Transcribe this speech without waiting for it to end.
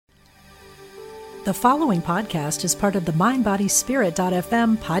The following podcast is part of the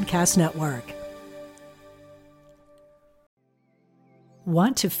MindBodySpirit.fm podcast network.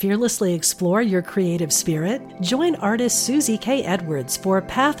 Want to fearlessly explore your creative spirit? Join artist Susie K. Edwards for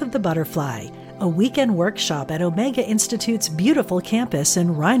Path of the Butterfly, a weekend workshop at Omega Institute's beautiful campus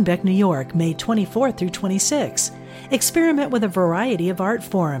in Rhinebeck, New York, May 24 through 26. Experiment with a variety of art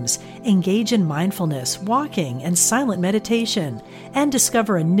forms, engage in mindfulness, walking, and silent meditation, and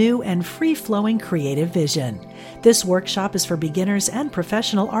discover a new and free-flowing creative vision. This workshop is for beginners and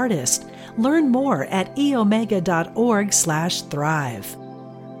professional artists. Learn more at eomega.org/thrive.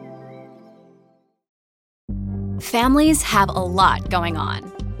 Families have a lot going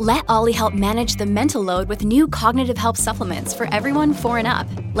on. Let Ollie help manage the mental load with new cognitive help supplements for everyone 4 and up,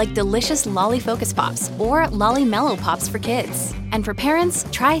 like delicious Lolly Focus Pops or Lolly Mellow Pops for kids. And for parents,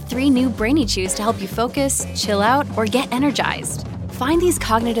 try 3 new Brainy Chews to help you focus, chill out, or get energized. Find these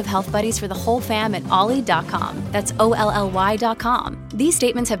cognitive health buddies for the whole fam at ollie.com. That's OLLY.com. These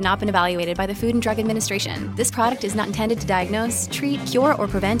statements have not been evaluated by the Food and Drug Administration. This product is not intended to diagnose, treat, cure, or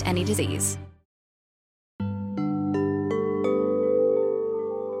prevent any disease.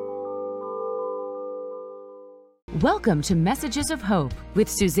 Welcome to Messages of Hope with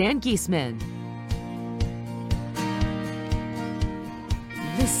Suzanne Giesemann.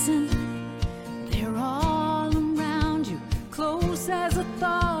 Listen, they're all around you, close as a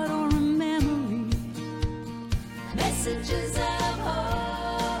thought or a memory. Messages of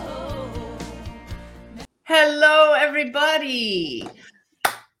Hope. Hello, everybody.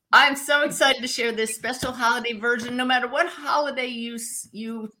 I'm so excited to share this special holiday version. No matter what holiday you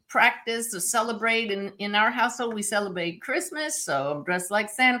practice or celebrate, in our household, we celebrate Christmas. So I'm dressed like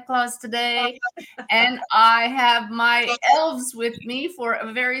Santa Claus today. And I have my elves with me for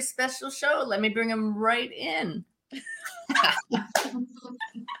a very special show. Let me bring them right in.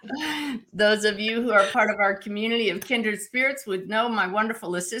 Those of you who are part of our community of kindred spirits would know my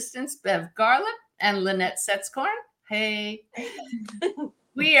wonderful assistants, Bev Garland and Lynette Setzkorn. Hey.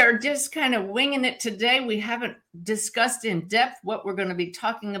 We are just kind of winging it today. We haven't discussed in depth what we're going to be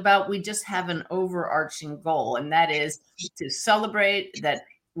talking about. We just have an overarching goal, and that is to celebrate that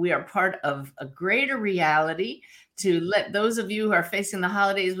we are part of a greater reality, to let those of you who are facing the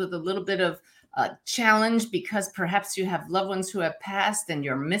holidays with a little bit of challenge because perhaps you have loved ones who have passed and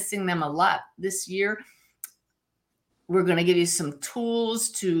you're missing them a lot this year. We're going to give you some tools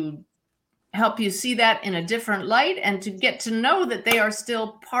to help you see that in a different light and to get to know that they are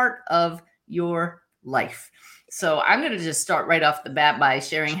still part of your life. So I'm going to just start right off the bat by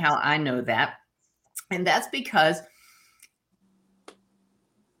sharing how I know that. And that's because,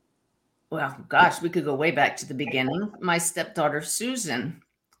 well, gosh, we could go way back to the beginning. My stepdaughter, Susan,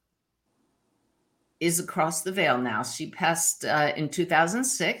 is across the veil now. She passed in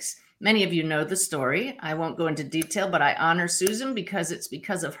 2006. Many of you know the story. I won't go into detail, but I honor Susan because it's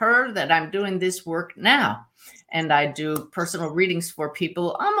because of her that I'm doing this work now. And I do personal readings for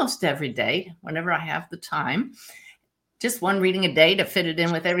people almost every day, whenever I have the time. Just one reading a day to fit it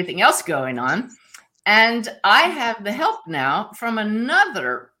in with everything else going on. And I have the help now from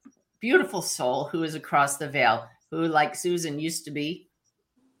another beautiful soul who is across the veil, who, like Susan, used to be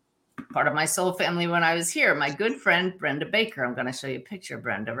part of my soul family when I was here. My good friend, Brenda Baker. I'm going to show you a picture of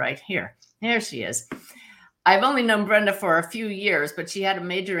Brenda right here. There she is. I've only known Brenda for a few years, but she had a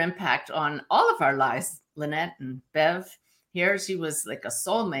major impact on all of our lives. Lynette and Bev. Here she was like a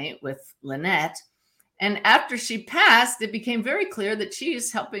soulmate with Lynette. And after she passed, it became very clear that she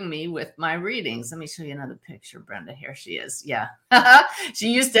is helping me with my readings. Let me show you another picture, Brenda. Here she is. Yeah.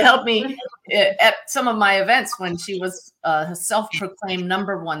 She used to help me at some of my events when she was a self-proclaimed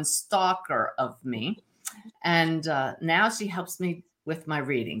 #1 stalker of me. And now she helps me with my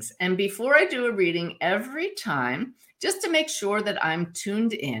readings. And before I do a reading every time, just to make sure that I'm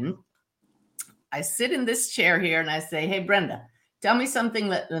tuned in, I sit in this chair here and I say, hey, Brenda, tell me something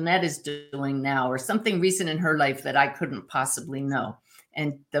that Lynette is doing now or something recent in her life that I couldn't possibly know.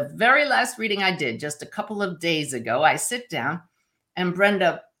 And the very last reading I did just a couple of days ago, I sit down and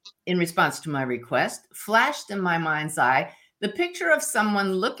Brenda, in response to my request, flashed in my mind's eye the picture of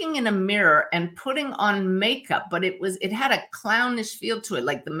someone looking in a mirror and putting on makeup, but it had a clownish feel to it,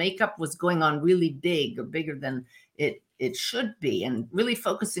 like the makeup was going on really big or bigger than it should be, and really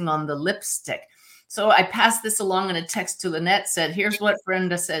focusing on the lipstick. So I passed this along in a text to Lynette, said, here's what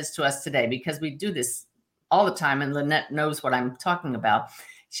Brenda says to us today, because we do this all the time, and Lynette knows what I'm talking about.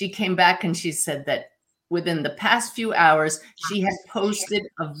 She came back and she said that within the past few hours, she had posted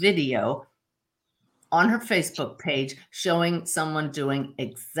a video on her Facebook page showing someone doing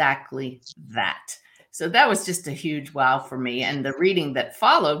exactly that. So that was just a huge wow for me. And the reading that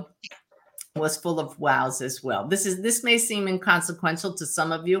followed was full of wows as well. This may seem inconsequential to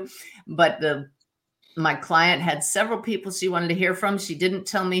some of you, but my client had several people she wanted to hear from. She didn't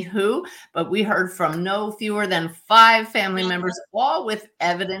tell me who, but we heard from no fewer than 5 family members, all with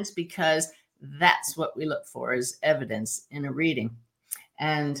evidence, because that's what we look for, is evidence in a reading.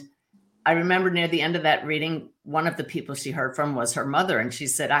 And I remember near the end of that reading, one of the people she heard from was her mother. And she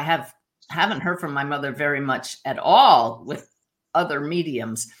said, I haven't heard from my mother very much at all with other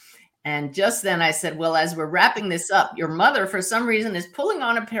mediums. And just then I said, well, as we're wrapping this up, your mother, for some reason, is pulling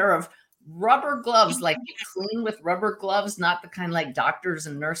on a pair of rubber gloves, like you clean with rubber gloves, not the kind like doctors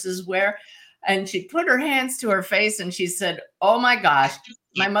and nurses wear. And she put her hands to her face and she said, oh my gosh,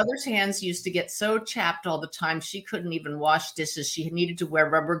 my mother's hands used to get so chapped all the time. She couldn't even wash dishes. She needed to wear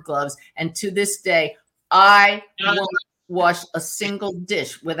rubber gloves. And to this day, I won't wash a single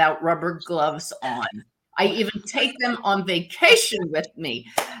dish without rubber gloves on. I even take them on vacation with me.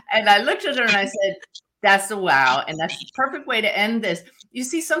 And I looked at her and I said, that's a wow. And that's the perfect way to end this. You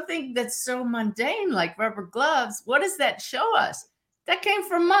see, something that's so mundane like rubber gloves, what does that show us? That came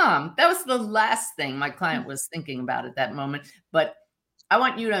from mom. That was the last thing my client was thinking about at that moment. But I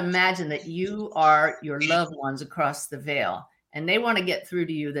want you to imagine that you are your loved ones across the veil, and they want to get through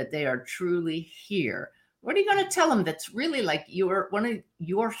to you that they are truly here. What are you going to tell them that's really like one of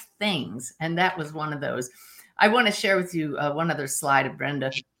your things? And that was one of those. I want to share with you one other slide of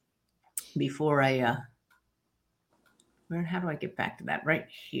Brenda before I how do I get back to that? Right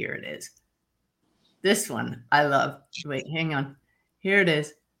here it is. This one I love. Wait, hang on. Here it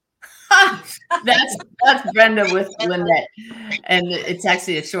is. That's Brenda with Lynette. And it's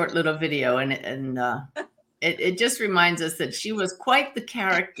actually a short little video. And it just reminds us that she was quite the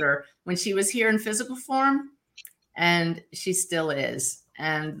character when she was here in physical form. And she still is.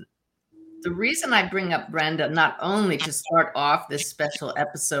 And the reason I bring up Brenda, not only to start off this special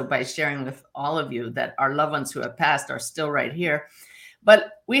episode by sharing with all of you that our loved ones who have passed are still right here,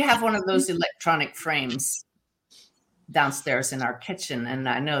 but we have one of those electronic frames downstairs in our kitchen. And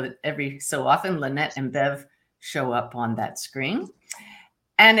I know that every so often Lynette and Bev show up on that screen.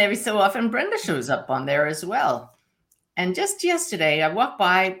 And every so often Brenda shows up on there as well. And just yesterday, I walked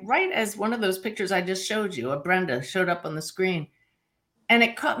by right as one of those pictures I just showed you of Brenda showed up on the screen. And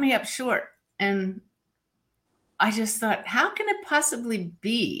it caught me up short. And I just thought, how can it possibly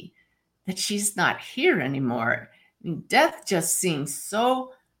be that she's not here anymore? I mean, death just seems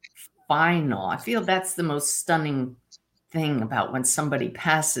so final. I feel that's the most stunning thing about when somebody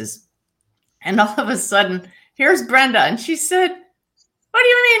passes. And all of a sudden, here's Brenda. And she said, what do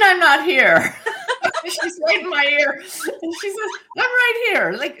you mean I'm not here? She's right in my ear. And she says, I'm right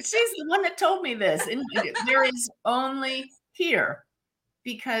here. Like, she's the one that told me this. And there is only here,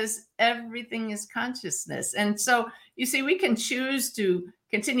 because everything is consciousness. And so you see, we can choose to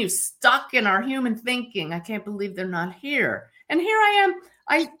continue stuck in our human thinking. I can't believe they're not here. And here I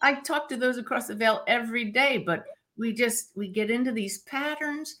am. I talk to those across the veil every day, but we get into these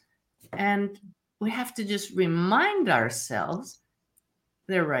patterns, and we have to just remind ourselves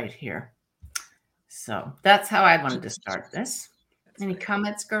they're right here. So that's how I wanted to start this. Any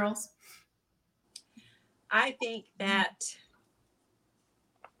comments, girls? I think that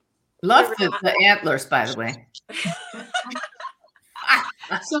love the antlers, by the way.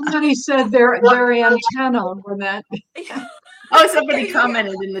 Somebody said their antenna on that. Oh, somebody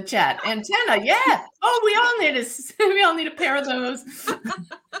commented in the chat. Antenna, yeah. Oh, we all need a pair of those.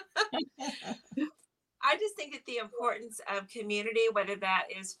 I just think that the importance of community, whether that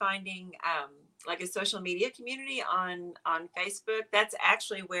is finding like a social media community on Facebook, that's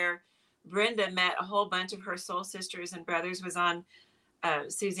actually where Brenda met a whole bunch of her soul sisters and brothers, was on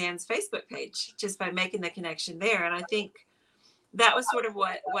Suzanne's Facebook page, just by making the connection there. And I think that was sort of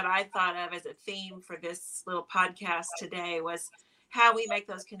what I thought of as a theme for this little podcast today, was how we make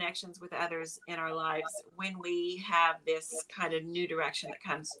those connections with others in our lives when we have this kind of new direction that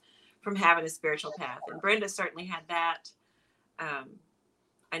comes from having a spiritual path. And Brenda certainly had that.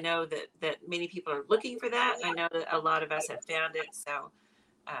 I know that many people are looking for that. I know that a lot of us have found it. So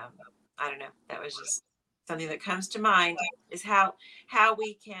I don't know. That was just something that comes to mind, is how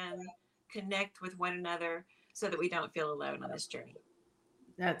we can connect with one another so that we don't feel alone on this journey.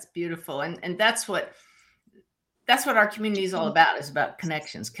 That's beautiful. And that's what our community is all about, is about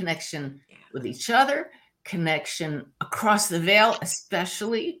connections, connection with each other, connection across the veil,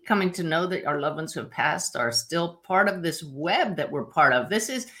 especially coming to know that our loved ones who have passed are still part of this web that we're part of. This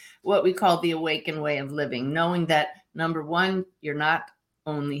is what we call the awakened way of living, knowing that, number one, you're not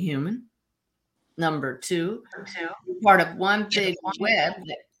only human. Number two, you're part of one big web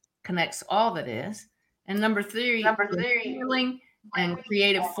that connects all that is. And number three, healing and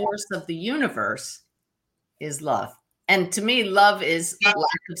creative force of the universe is love. And to me, love is lack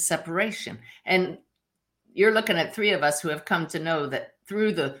of separation. And you're looking at three of us who have come to know that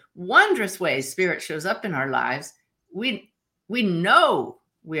through the wondrous ways spirit shows up in our lives, we know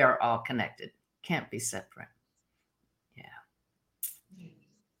we are all connected, can't be separate. Yeah.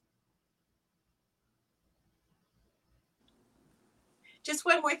 Just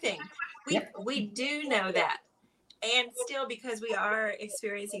one more thing. We do know that. And still, because we are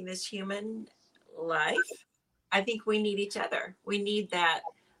experiencing this human life, I think we need each other. We need that,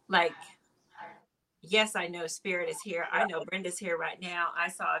 like, yes, I know spirit is here. I know Brenda's here right now. I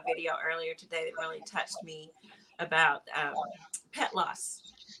saw a video earlier today that really touched me about pet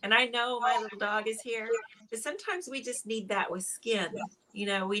loss. And I know my little dog is here, but sometimes we just need that with skin. You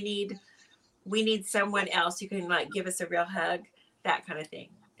know, we need someone else who can like give us a real hug, that kind of thing.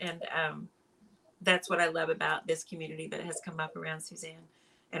 And that's what I love about this community that has come up around Suzanne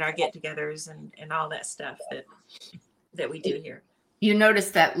and our get-togethers and all that stuff that we do here. You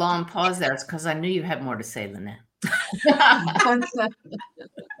noticed that long pause there. It's because I knew you had more to say than that.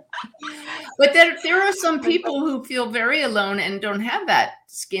 But there are some people who feel very alone and don't have that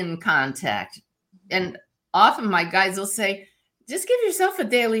skin contact. And often my guys will say, just give yourself a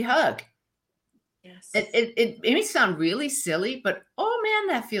daily hug. Yes. It may sound really silly, but oh man,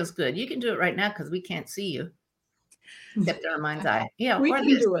 that feels good. You can do it right now because we can't see you. Except in our mind's eye. Yeah, We can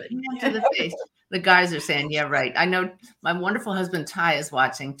do it. To the face. The guys are saying, yeah, right. I know my wonderful husband, Ty, is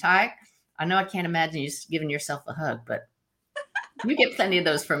watching. Ty, I know I can't imagine you giving yourself a hug, but you get plenty of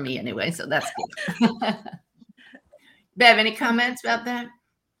those from me anyway, so that's good. Bev, any comments about that?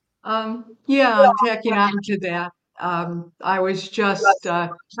 Yeah, tacking on to that. I was just,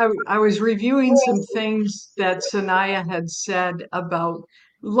 I was reviewing some things that Sanaya had said about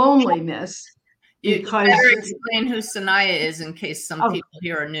loneliness. You Because better explain who Sanaya is in case some people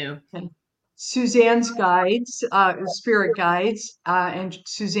here are new. Suzanne's guides, spirit guides, and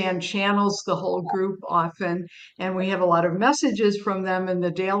Suzanne channels the whole group often. And we have a lot of messages from them in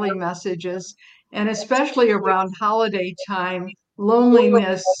the daily messages. And especially around holiday time,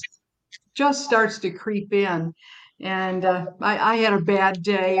 loneliness just starts to creep in. And I had a bad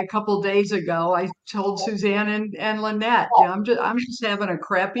day a couple days ago. I told Suzanne and Lynette, I'm just having a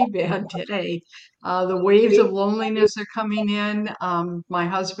crappy bad day. The waves of loneliness are coming in. My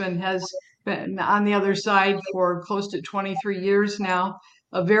husband has been on the other side for close to 23 years now.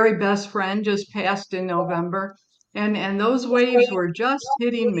 A very best friend just passed in November, and those waves were just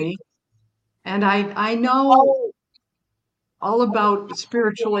hitting me. And I know all about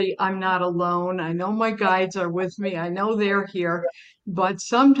spiritually, I'm not alone. I know my guides are with me. I know they're here, but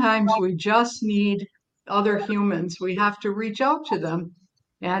sometimes we just need other humans. We have to reach out to them.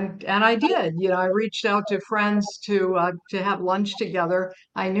 And I did, I reached out to friends to have lunch together.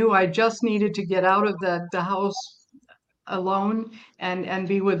 I knew I just needed to get out of the house alone and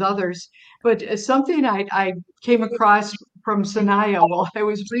be with others. But something I came across from Sanaya while I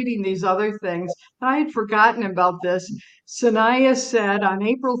was reading these other things, and I had forgotten about this. Sanaya said on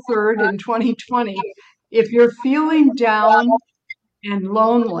April 3rd in 2020, if you're feeling down and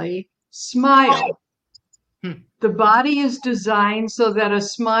lonely, smile. The body is designed so that a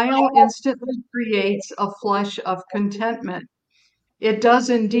smile instantly creates a flush of contentment. It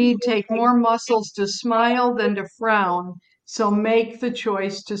does indeed take more muscles to smile than to frown, so make the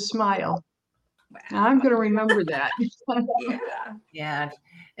choice to smile. Now, I'm going to remember that. Yeah.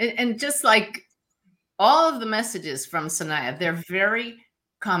 And just like all of the messages from Sanaya, they're very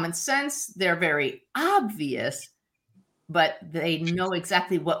common sense. They're very obvious, but they know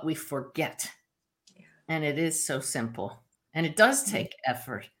exactly what we forget. And it is so simple. And it does take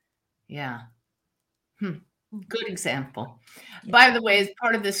effort. Yeah. Good example. By the way, as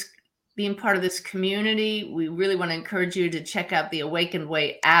part of this, being part of this community, we really want to encourage you to check out the Awakened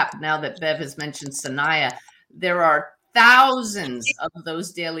Way app. Now that Bev has mentioned Sanaya, there are thousands of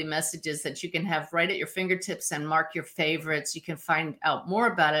those daily messages that you can have right at your fingertips and mark your favorites. You can find out more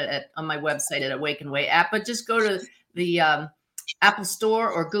about it on my website at Awakened Way app, but just go to the Apple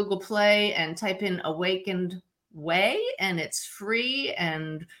Store or Google Play and type in Awakened Way, and it's free.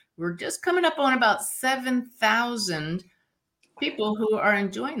 And we're just coming up on about 7,000 people who are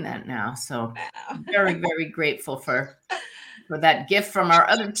enjoying that now. So very, very grateful for that gift from our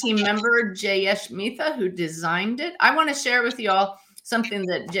other team member, Jayesh Mitha, who designed it. I want to share with you all something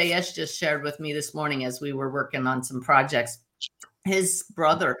that Jayesh just shared with me this morning as we were working on some projects. His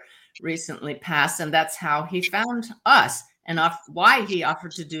brother recently passed, and that's how he found us and why he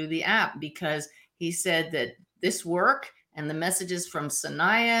offered to do the app, because he said that this work and the messages from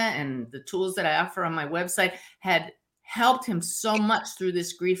Sanaya and the tools that I offer on my website had helped him so much through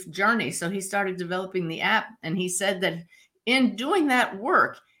this grief journey. So he started developing the app, and he said that in doing that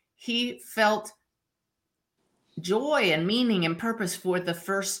work, he felt joy and meaning and purpose for the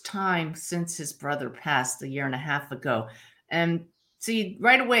first time since his brother passed a year and a half ago. And see,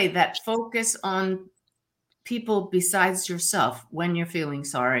 right away, that focus on people besides yourself when you're feeling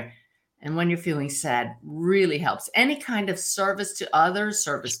sorry and when you're feeling sad really helps. Any kind of service to others,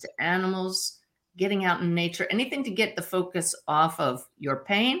 service to animals, getting out in nature, anything to get the focus off of your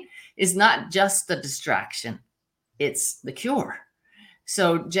pain is not just the distraction, it's the cure.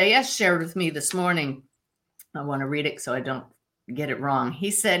 So JS shared with me this morning, I want to read it so I don't get it wrong.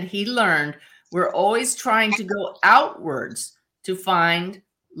 He said he learned we're always trying to go outwards to find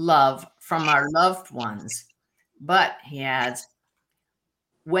love from our loved ones. But he adds,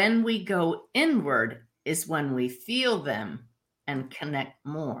 when we go inward is when we feel them and connect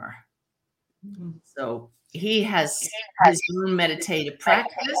more. So he has his own meditative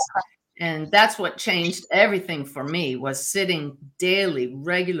practice, and that's what changed everything for me, was sitting daily,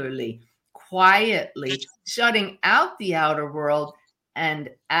 regularly, quietly, shutting out the outer world and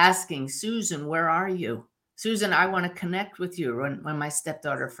asking, Susan, where are you? Susan, I want to connect with you. When my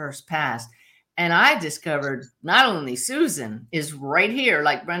stepdaughter first passed, and I discovered not only Susan is right here,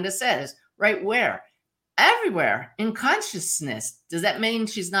 like Brenda says, right where? Everywhere in consciousness. Does that mean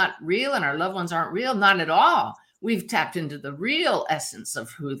she's not real and our loved ones aren't real? Not at all. We've tapped into the real essence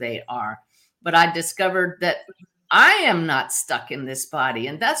of who they are. But I discovered that I am not stuck in this body.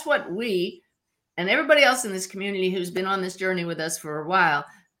 And that's what we and everybody else in this community who's been on this journey with us for a while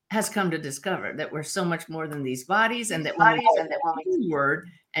has come to discover, that we're so much more than these bodies, and that when we go inward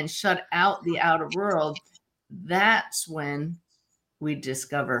and shut out the outer world, that's when we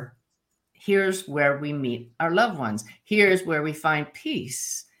discover here's where we meet our loved ones. Here's where we find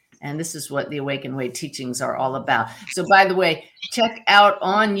peace. And this is what the Awaken Way teachings are all about. So, by the way, check out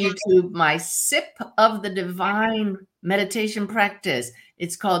on YouTube my Sip of the Divine meditation practice.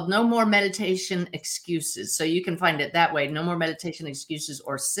 It's called No More Meditation Excuses. So you can find it that way. No More Meditation Excuses,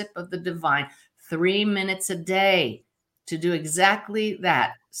 or Sip of the Divine. 3 minutes a day to do exactly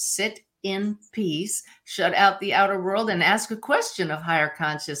that. Sit in peace, shut out the outer world, and ask a question of higher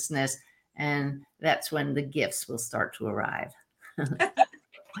consciousness. And that's when the gifts will start to arrive.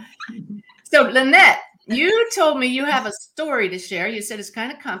 So, Lynette, you told me you have a story to share. You said it's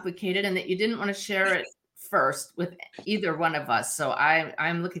kind of complicated and that you didn't want to share it first with either one of us. So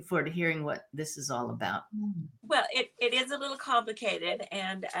I'm looking forward to hearing what this is all about. Well, it is a little complicated,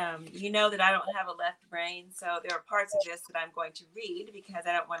 and you know that I don't have a left brain, so there are parts of this that I'm going to read because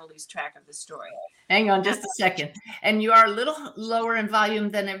I don't want to lose track of the story. Hang on just a second. And you are a little lower in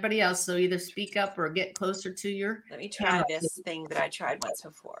volume than everybody else, so either speak up or get closer to your... Let me try this thing that I tried once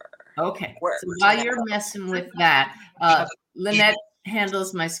before. Okay. So while you're messing with that, Lynette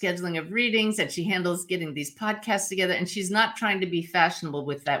handles my scheduling of readings, and she handles getting these podcasts together, and she's not trying to be fashionable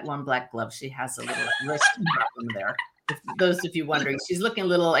with that one black glove. She has a little wrist problem there. If those of you wondering, she's looking a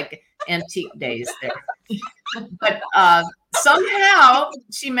little like antique days there. But somehow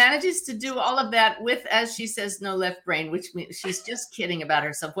she manages to do all of that with, as she says, no left brain, which means she's just kidding about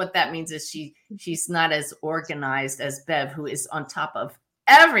herself. What that means is she's not as organized as Bev, who is on top of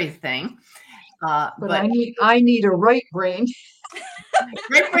everything. But I need a right brain.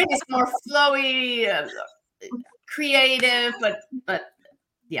 Right brain is more flowy, creative, but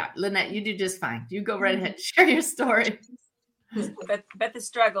yeah, Lynette, you do just fine. You go right ahead, share your story. But the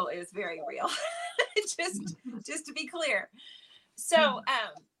struggle is very real. just to be clear. So,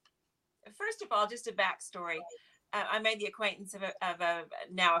 first of all, just a backstory. I made the acquaintance of a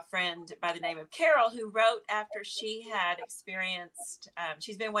friend by the name of Carol, who wrote after she had experienced.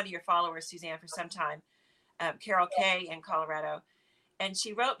 She's been one of your followers, Suzanne, for some time. Carol K in Colorado. And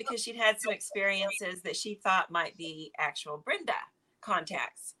she wrote because she'd had some experiences that she thought might be actual Brenda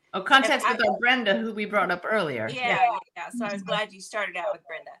contacts. Oh, contacts with our Brenda, who we brought up earlier. Yeah. So I was glad you started out with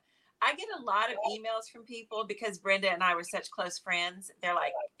Brenda. I get a lot of emails from people because Brenda and I were such close friends. They're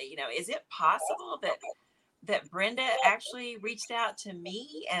like, is it possible that Brenda actually reached out to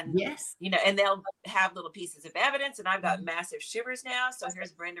me? And, yes, and they'll have little pieces of evidence, and I've got massive shivers now. So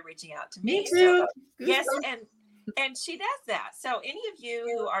here's Brenda reaching out to me. Me too. So, yes. And she does that. So any of you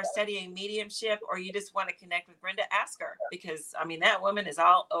who are studying mediumship, or you just want to connect with Brenda, ask her, because that woman is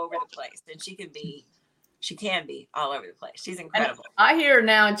all over the place, and she can be all over the place. She's incredible. And I hear her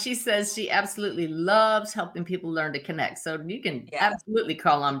now, and she says she absolutely loves helping people learn to connect. So you can absolutely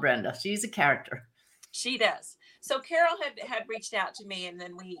call on Brenda. She's a character. She does. So Carol had reached out to me, and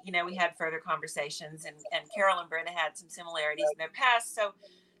then we had further conversations, and Carol and Brenda had some similarities in their past. So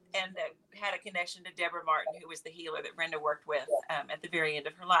and had a connection to Deborah Martin, who was the healer that Brenda worked with at the very end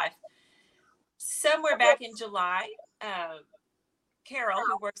of her life. Somewhere back in July, Carol,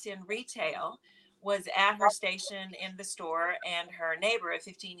 who works in retail, was at her station in the store, and her neighbor of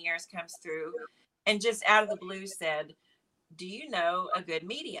 15 years comes through and just out of the blue said, "Do you know a good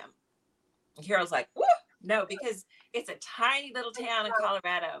medium?" And Carol's like, "Woo!" No, because it's a tiny little town in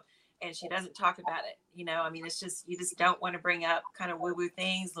Colorado, and she doesn't talk about it. I mean, it's just, you just don't want to bring up kind of woo-woo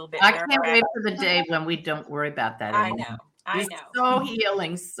things, a little bit. I can't wait for the day when we don't worry about that anymore. I It's know. so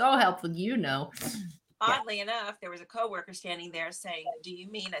healing, so helpful, Oddly enough, there was a coworker standing there saying, "Do you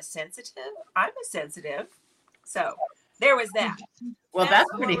mean a sensitive? I'm a sensitive." So there was that. Well, that's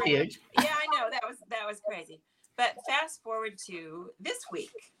pretty huge. Yeah, I know. That was crazy. But fast forward to this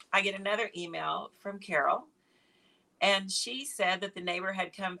week, I get another email from Carol, and she said that the neighbor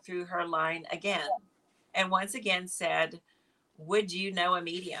had come through her line again, and once again said, "Would you know a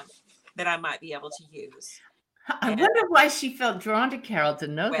medium that I might be able to use?" I wonder why she felt drawn to Carol to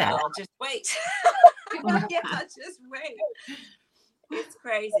know that. Well, just wait. Yeah, just wait. It's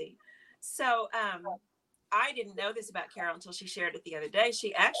crazy. So I didn't know this about Carol until she shared it the other day.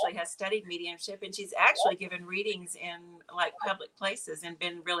 She actually has studied mediumship, and she's actually given readings in like public places and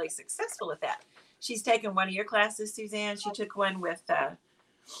been really successful at that. She's taken one of your classes, Suzanne. She took one with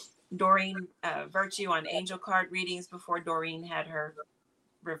Doreen Virtue on angel card readings before Doreen had her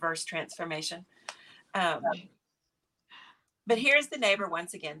reverse transformation. But here's the neighbor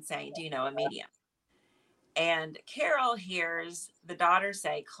once again saying, "Do you know a medium?" And Carol hears the daughter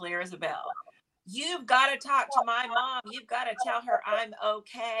say, clear as a bell, "You've got to talk to my mom. You've got to tell her I'm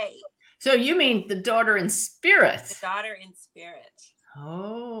okay." So you mean the daughter in spirit? The daughter in spirit.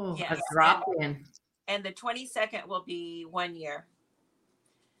 Oh, yes. A drop in. And the 22nd will be 1 year.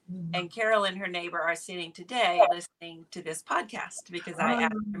 And Carol and her neighbor are sitting today listening to this podcast because I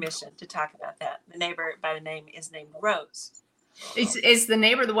asked permission to talk about that. The neighbor by the name is named Rose. Is the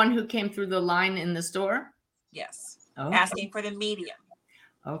neighbor the one who came through the line in the store? Yes. Oh. Asking for the medium.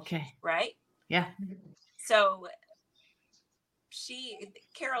 Okay. Right? Yeah. So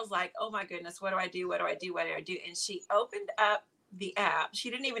Carol's like, "Oh my goodness, what do I do? What do I do? What do I do?" And she opened up the app. She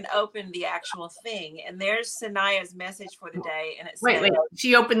didn't even open the actual thing. And there's Sanaya's message for the day. And it says, Wait.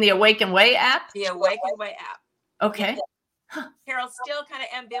 She opened the Awaken Way app? The Awaken Way app. Okay. Carol's still kind of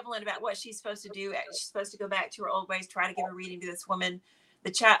ambivalent about what she's supposed to do. She's supposed to go back to her old ways, try to give a reading to this woman.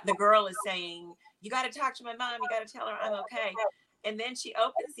 The girl is saying, "You got to talk to my mom. You got to tell her I'm okay." And then she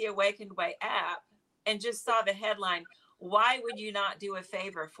opens the Awakened Way app and just saw the headline, "Why would you not do a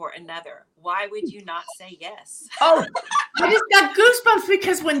favor for another? Why would you not say yes?" Oh, I just got goosebumps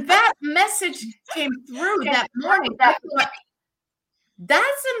because when that message came through that morning,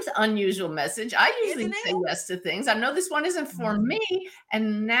 that's an unusual message. I usually say yes to things. I know this one isn't for me,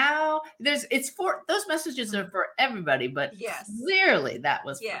 and now it's for those messages are for everybody. But yes, clearly that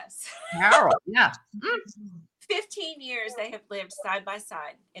was yes, Carol. Yeah. 15 years they have lived side by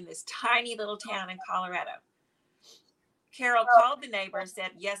side in this tiny little town in Colorado. Carol called the neighbor and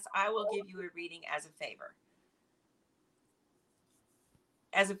said, "Yes, I will give you a reading as a favor."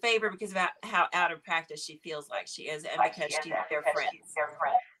 As a favor because of how out of practice she feels like she is, and because they're friends.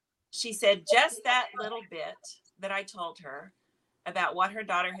 She said, "Just that little bit that I told her about what her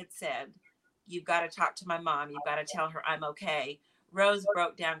daughter had said, 'You've got to talk to my mom. You've got to tell her I'm okay.' Rose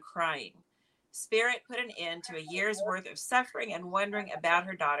broke down crying. Spirit put an end to a year's worth of suffering and wondering about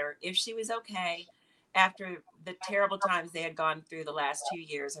her daughter, if she was okay, after the terrible times they had gone through the last 2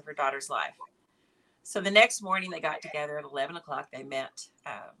 years of her daughter's life." So the next morning they got together at 11 o'clock. They met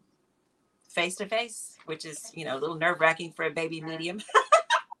face to face, which is, a little nerve wracking for a baby medium.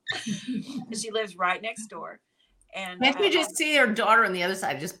 She lives right next door. And can't you just see her daughter on the other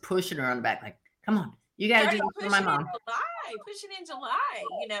side, just pushing her on the back, like, "Come on, you got to do this for my mom." Pushing in July,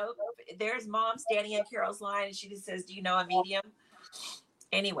 there's mom standing in Carol's line, and she just says, "Do you know a medium?"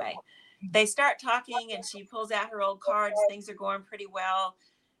 Anyway, they start talking, and she pulls out her old cards. Things are going pretty well.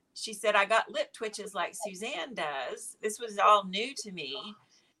 She said, "I got lip twitches like Suzanne does. This was all new to me."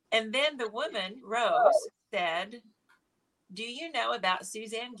 And then the woman, Rose, said, "Do you know about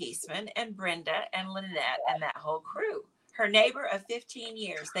Suzanne Giesman and Brenda and Lynette and that whole crew? Her neighbor of 15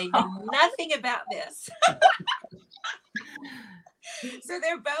 years. They knew nothing about this." So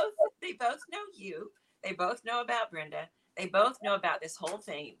they both know you. They both know about Brenda. They both know about this whole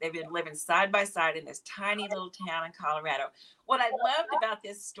thing. They've been living side by side in this tiny little town in Colorado. What I loved about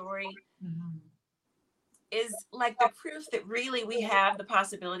this story is like the proof that really we have the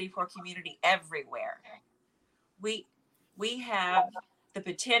possibility for community everywhere. We have the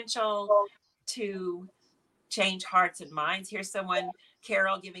potential to change hearts and minds. Here's someone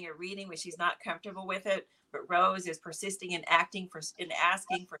Carol giving a reading when she's not comfortable with it, but Rose is persisting in asking for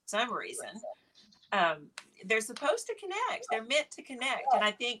some reason. They're supposed to connect. They're meant to connect. And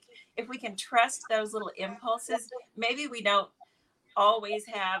I think if we can trust those little impulses, maybe we don't always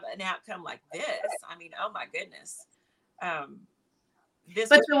have an outcome like this. I mean, oh my goodness.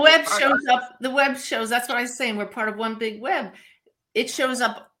 But the web shows up. The web shows. That's what I was saying. We're part of one big web. It shows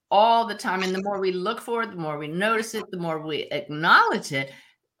up all the time. And the more we look for it, the more we notice it, the more we acknowledge it,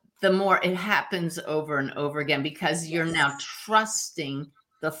 the more it happens over and over again, because you're now trusting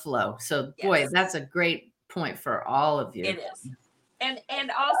the flow. So boy, that's a great point for all of you. It is.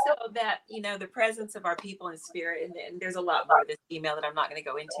 And also that, you know, the presence of our people in spirit, and there's a lot more of this email that I'm not going to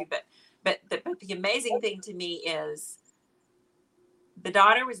go into, but the amazing thing to me is the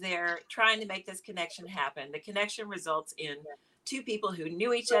daughter was there trying to make this connection happen. The connection results in two people who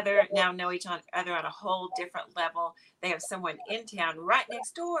knew each other now know each other on a whole different level. They have someone in town right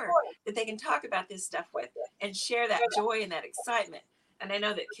next door that they can talk about this stuff with and share that joy and that excitement. And I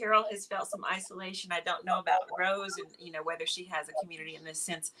know that Carol has felt some isolation. I don't know about Rose and, you know, whether she has a community in this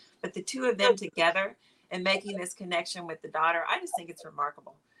sense, but the two of them together and making this connection with the daughter, I just think it's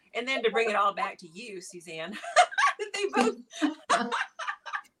remarkable. And then to bring it all back to you, Suzanne, that they both.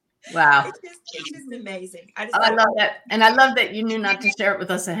 Wow. It's just amazing. I love that. And I love that you knew not to share it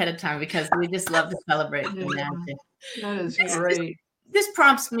with us ahead of time, because we just love to celebrate the magic. That is great. This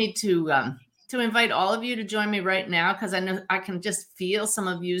prompts me to invite all of you to join me right now, because I know I can just feel some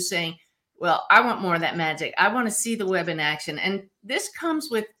of you saying, well, I want more of that magic. I want to see the web in action. And this comes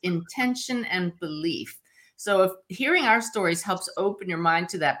with intention and belief. So if hearing our stories helps open your mind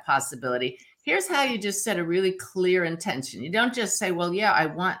to that possibility, here's how you just set a really clear intention. You don't just say, well, yeah, I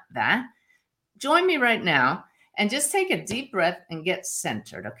want that. Join me right now and just take a deep breath and get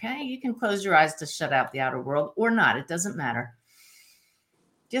centered, okay? You can close your eyes to shut out the outer world or not. It doesn't matter.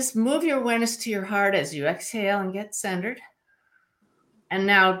 Just move your awareness to your heart as you exhale and get centered. And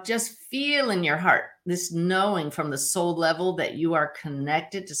now just feel in your heart this knowing from the soul level that you are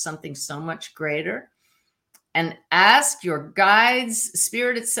connected to something so much greater. And ask your guides,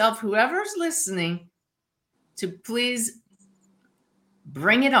 spirit itself, whoever's listening, to please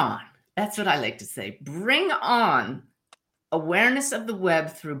bring it on. That's what I like to say. Bring on awareness of the web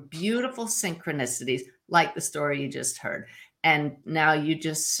through beautiful synchronicities like the story you just heard. And now you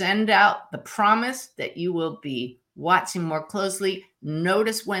just send out the promise that you will be watching more closely,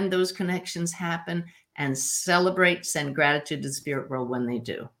 notice when those connections happen, and celebrate, send gratitude to the spirit world when they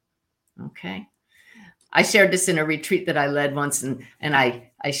do. Okay? I shared this in a retreat that I led once, and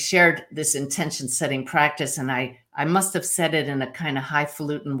I shared this intention setting practice, and I must have said it in a kind of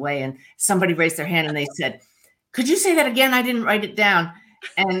highfalutin way, and somebody raised their hand and they said, could you say that again? I didn't write it down.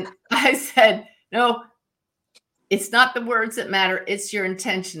 And I said, no, it's not the words that matter. It's your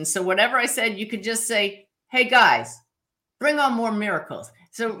intention. So whatever I said, you could just say, hey guys, bring on more miracles.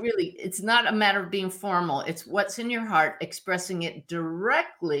 So really, it's not a matter of being formal. It's what's in your heart, expressing it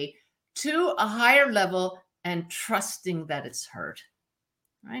directly to a higher level and trusting that it's heard.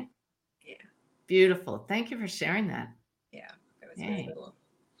 Right? Yeah. Beautiful. Thank you for sharing that. Yeah. That was really cool.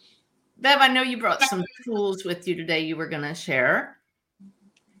 Bev, I know you brought some tools with you today you were going to share.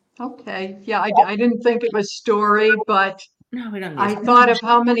 Okay. Yeah, I didn't think it was story, but no, we don't. I thought of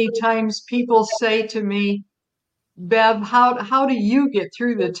how many times people say to me, Bev, how do you get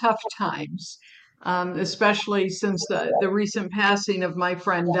through the tough times? Especially since the recent passing of my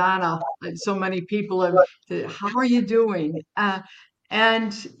friend Donna. So many people have said, how are you doing?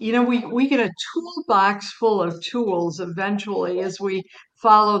 And, you know, we get a toolbox full of tools eventually as we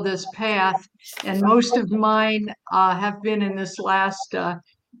follow this path. And most of mine have been in this last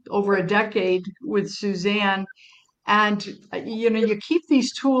over a decade with Suzanne. And, you know, you keep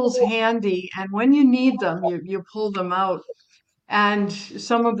these tools handy, and when you need them, you pull them out. And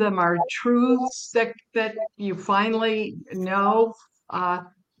some of them are truths that you finally know.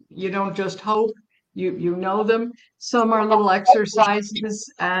 You don't just hope, you know them. Some are little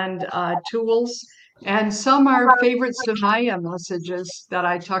exercises and tools. And some are favorite Samaya messages that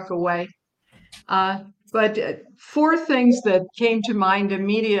I tuck away. But four things that came to mind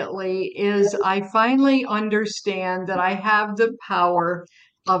immediately is I finally understand that I have the power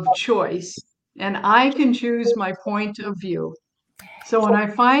of choice and I can choose my point of view. So when I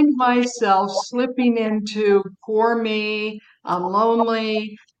find myself slipping into poor me, I'm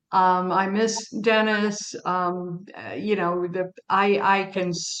lonely, I miss Dennis, you know, I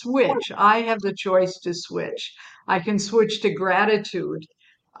can switch. I have the choice to switch. I can switch to gratitude.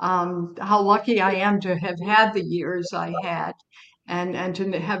 How lucky I am to have had the years I had and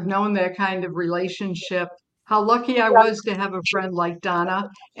to have known that kind of relationship. how lucky I was to have a friend like Donna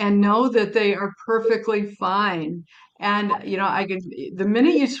and know that they are perfectly fine. And, the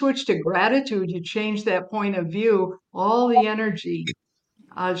minute you switch to gratitude, you change that point of view, all the energy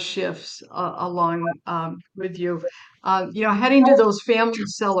shifts along with you. Heading to those family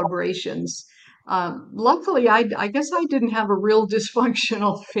celebrations. Luckily, I guess I didn't have a real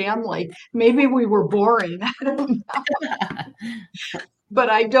dysfunctional family. Maybe we were boring. I don't know. But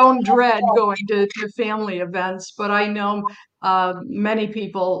I don't dread going to family events. But I know many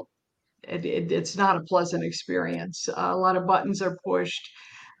people, it's not a pleasant experience. A lot of buttons are pushed.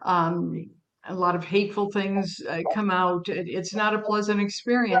 A lot of hateful things come out. It's not a pleasant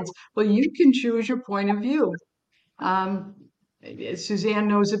experience. Well, you can choose your point of view. Um, Suzanne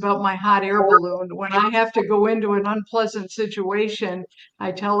knows about my hot air balloon. When I have to go into an unpleasant situation,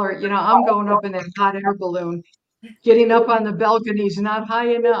 I tell her, I'm going up in that hot air balloon. Getting up on the balcony is not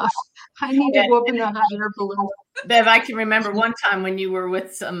high enough. I need to go up in the hot air balloon. Bev, I can remember one time when you were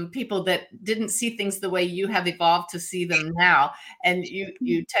with some people that didn't see things the way you have evolved to see them now. And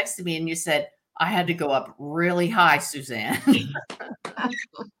you texted me and you said, I had to go up really high, Suzanne.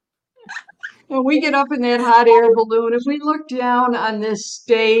 When we get up in that hot air balloon, if we look down on this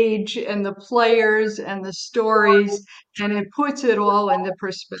stage and the players and the stories, and it puts it all into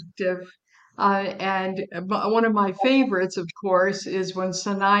perspective. And one of my favorites, of course, is when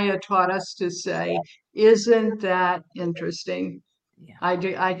Sanaya taught us to say, isn't that interesting? Yeah.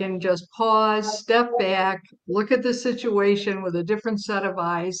 I can just pause, step back, look at the situation with a different set of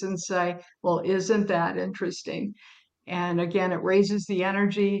eyes and say, well, isn't that interesting? And again, it raises the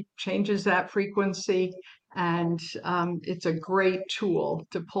energy, changes that frequency, and it's a great tool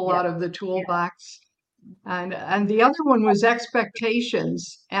to pull out of the toolbox. And the other one was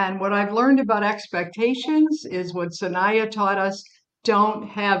expectations. And what I've learned about expectations is what Sanaya taught us: don't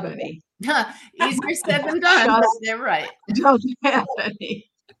have any. Easier said than done. They're right. Don't have any.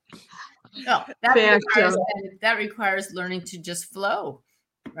 No, that requires learning to just flow,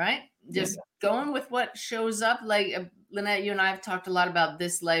 right? Just going with what shows up. Like Lynette, you and I have talked a lot about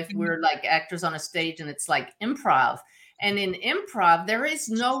this life. We're like actors on a stage, and it's like improv. And in improv, there is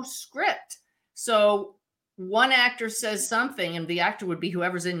no script. So one actor says something, and the actor would be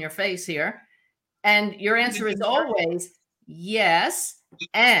whoever's in your face here. And your answer is always yes.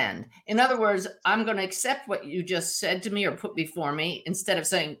 And in other words, I'm going to accept what you just said to me or put before me instead of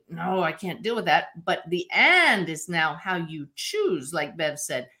saying, no, I can't deal with that. But the and is now how you choose, like Bev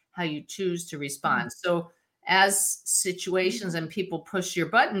said, how you choose to respond. So as situations and people push your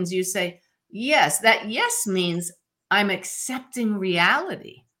buttons, you say, yes, that yes means I'm accepting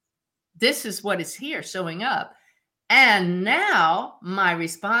reality. This is what is here showing up. And now my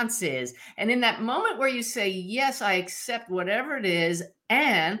response is, and in that moment where you say, yes, I accept whatever it is,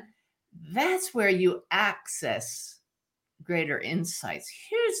 and that's where you access greater insights.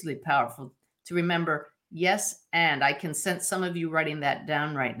 Hugely powerful to remember, yes, and I can sense some of you writing that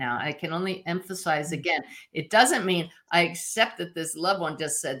down right now. I can only emphasize again, it doesn't mean I accept that this loved one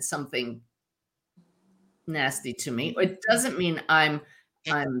just said something nasty to me. It doesn't mean I'm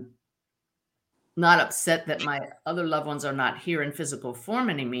not upset that my other loved ones are not here in physical form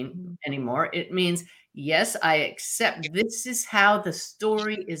anymore. It means, yes, I accept this is how the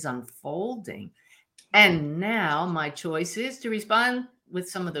story is unfolding. And now my choice is to respond with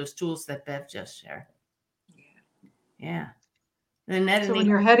some of those tools that Bev just shared. Yeah. And so when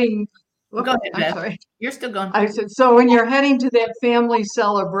you're heading, go ahead, Bev. I'm sorry. You're still going. I said, so when you're heading to that family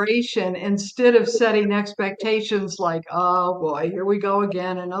celebration, instead of setting expectations like, oh boy, here we go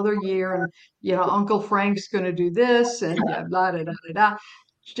again, another year, and Uncle Frank's going to do this, and blah, da, da, da, da.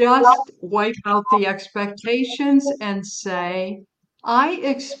 Just wipe out the expectations and say, I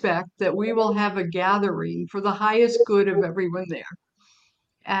expect that we will have a gathering for the highest good of everyone there,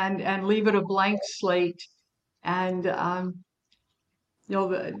 and leave it a blank slate, and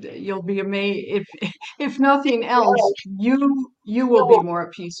you'll be amazed. If nothing else, you will be more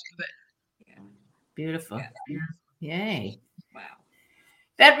at peace with it. Beautiful. Yay. Wow.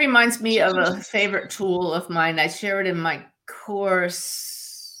 That reminds me of a favorite tool of mine. I share it in my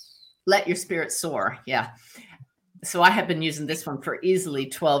course, Let Your Spirit Soar. Yeah. So I have been using this one for easily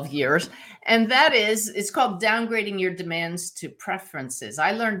 12 years. And that is, it's called downgrading your demands to preferences.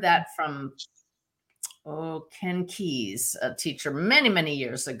 I learned that from Ken Keyes, a teacher many, many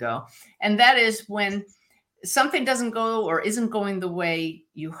years ago. And that is when something doesn't go or isn't going the way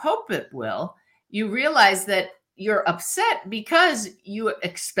you hope it will, you realize that you're upset because you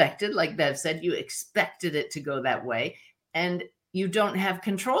expected, like Bev said, you expected it to go that way and you don't have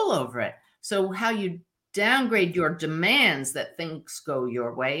control over it. So how you downgrade your demands that things go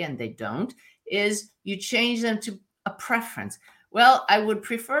your way and they don't is you change them to a preference. Well, I would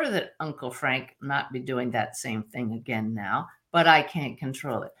prefer that Uncle Frank not be doing that same thing again now, but I can't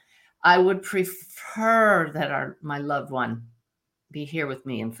control it. I would prefer that my loved one be here with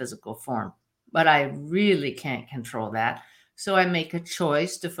me in physical form, but I really can't control that. So I make a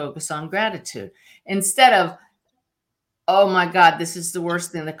choice to focus on gratitude instead of, oh my God, this is the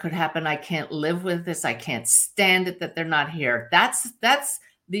worst thing that could happen. I can't live with this. I can't stand it that they're not here. That's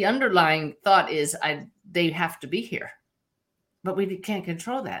the underlying thought is they have to be here, but we can't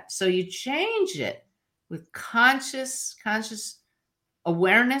control that. So you change it with conscious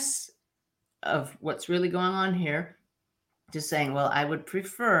awareness of what's really going on here, to saying, well, I would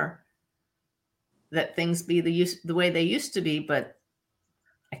prefer that things be the way they used to be, but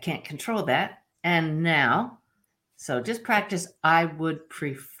I can't control that. And now, so just practice, I would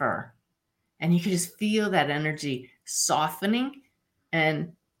prefer. And you can just feel that energy softening,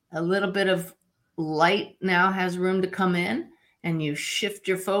 and a little bit of light now has room to come in, and you shift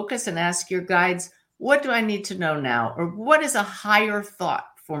your focus and ask your guides, what do I need to know now? Or what is a higher thought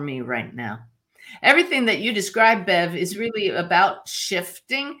for me right now? Everything that you described, Bev, is really about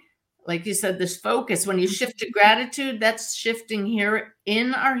shifting. Like you said, this focus, when you shift to gratitude, that's shifting here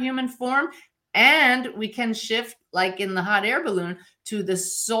in our human form. And we can shift, like in the hot air balloon, to the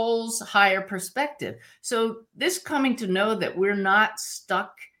soul's higher perspective. So this coming to know that we're not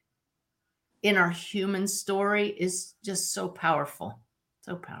stuck in our human story is just so powerful.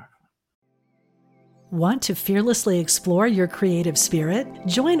 So powerful. Want to fearlessly explore your creative spirit?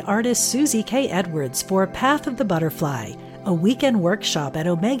 Join artist Susie K. Edwards for Path of the Butterfly, a weekend workshop at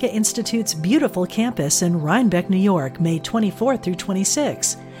Omega Institute's beautiful campus in Rhinebeck, New York, May 24 through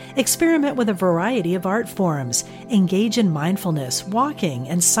 26. Experiment with a variety of art forms, engage in mindfulness, walking,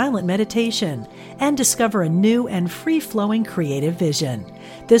 and silent meditation, and discover a new and free-flowing creative vision.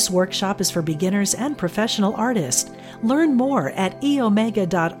 This workshop is for beginners and professional artists. Learn more at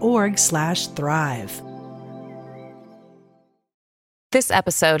eomega.org/thrive. This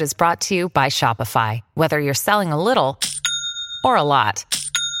episode is brought to you by Shopify. Whether you're selling a little or a lot,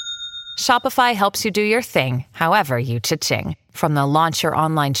 Shopify helps you do your thing, however you cha-ching. From the launch your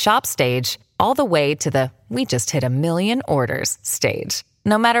online shop stage, all the way to the we just hit 1 million orders stage.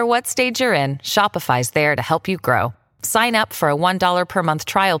 No matter what stage you're in, Shopify's there to help you grow. Sign up for a $1 per month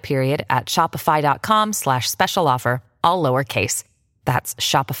trial period at shopify.com/special offer, all lowercase. That's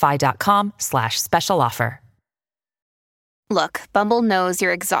shopify.com/special offer. Look, Bumble knows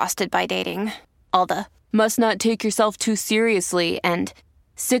you're exhausted by dating. All the must not take yourself too seriously and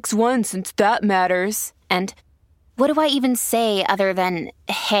 6'1" since that matters. And what do I even say other than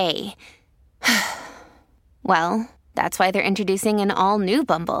hey? Well, that's why they're introducing an all-new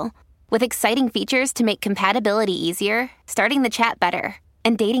Bumble, with exciting features to make compatibility easier, starting the chat better,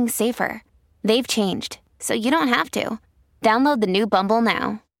 and dating safer. They've changed, so you don't have to. Download the new Bumble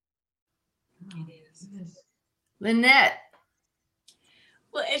now. Lynette.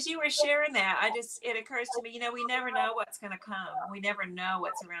 Well, as you were sharing that, it occurs to me, we never know what's going to come. We never know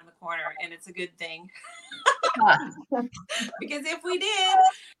what's around the corner, and it's a good thing. Because if we did,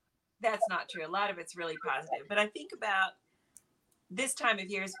 that's not true. A lot of it's really positive. But I think about this time of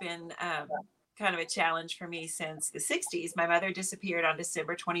year has been kind of a challenge for me since the 60s. My mother disappeared on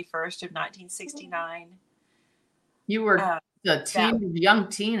December 21st of 1969. You were a young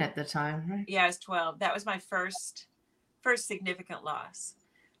teen at the time, right? Yeah, I was 12. That was my first significant loss.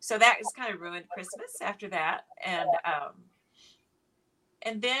 So that has kind of ruined Christmas after that. And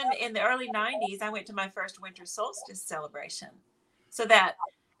then in the early 90s, I went to my first winter solstice celebration. So that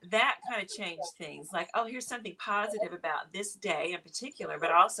kind of changed things. Like, oh, here's something positive about this day in particular,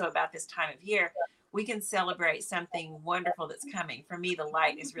 but also about this time of year. We can celebrate something wonderful that's coming. For me, the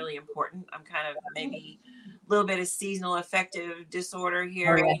light is really important. I'm kind of maybe a little bit of seasonal affective disorder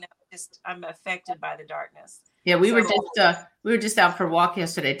here. Oh, yeah. I'm affected by the darkness. Yeah, we were just out for a walk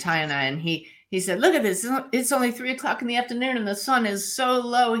yesterday, Ty and I, and he said, "Look at this! It's only 3:00 in the afternoon, and the sun is so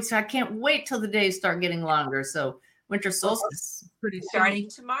low." He said, "I can't wait till the days start getting longer." So winter solstice, Pretty starting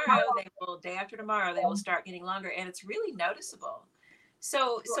tomorrow, day after tomorrow, they will start getting longer, and it's really noticeable.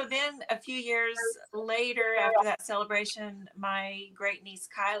 So then a few years later, after that celebration, my great niece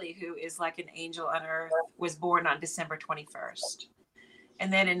Kylie, who is like an angel on earth, was born on December 21st.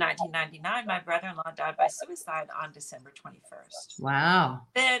 And then in 1999, my brother-in-law died by suicide on December 21st. Wow.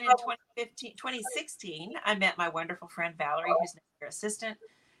 Then in 2016, I met my wonderful friend Valerie, who's now your assistant,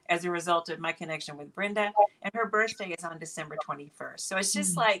 as a result of my connection with Brenda. And her birthday is on December 21st. So it's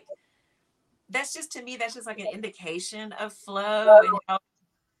just like, that's just like an indication of flow and how,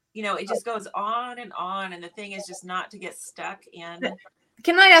 it just goes on. And the thing is just not to get stuck in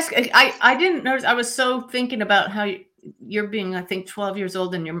Can I ask? I didn't notice. I was so thinking about how you're being, I think, 12 years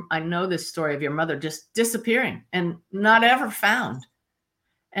old, and I know this story of your mother just disappearing and not ever found,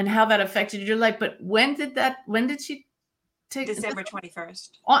 and how that affected your life. But when did she take? December 21st.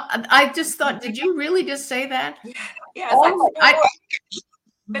 I just thought, did you really just say that? Yeah.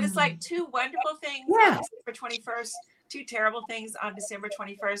 But it's like two wonderful things on December 21st, two terrible things on December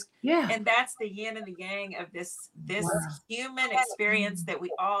 21st. Yeah. And that's the yin and the yang of this human experience that we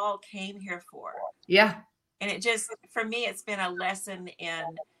all came here for. Yeah. And it just, for me, it's been a lesson in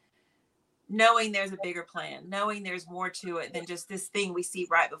knowing there's a bigger plan, knowing there's more to it than just this thing we see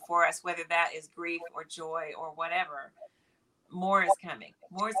right before us, whether that is grief or joy or whatever. More is coming.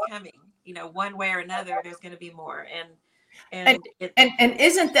 More is coming. You know, one way or another, there's going to be more. And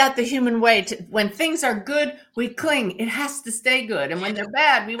isn't that the human way? When things are good, we cling. It has to stay good. And when they're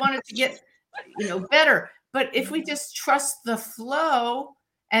bad, we want it to get, better. But if we just trust the flow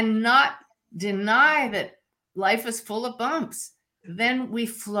and not deny that life is full of bumps, then we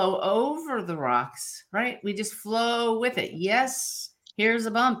flow over the rocks, right? We just flow with it. Yes, here's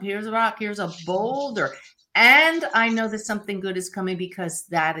a bump, here's a rock, here's a boulder. And I know that something good is coming because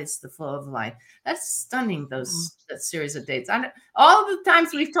that is the flow of life. That's stunning, that series of dates. All the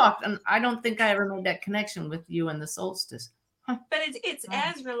times we've talked, and I don't think I ever made that connection with you and the solstice. But it's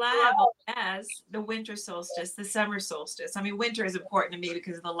as reliable as the winter solstice, the summer solstice. I mean, winter is important to me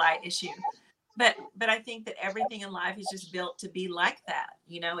because of the light issue. But I think that everything in life is just built to be like that.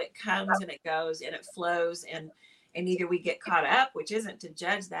 It comes and it goes and it flows, and either we get caught up, which isn't to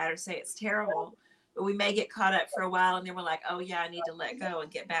judge that or say it's terrible, but we may get caught up for a while and then we're like, oh yeah, I need to let go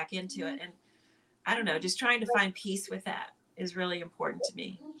and get back into it. And I don't know, just trying to find peace with that is really important to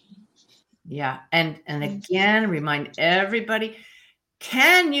me. Yeah. And again, remind everybody,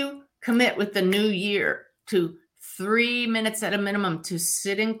 can you commit with the new year to 3 minutes at a minimum to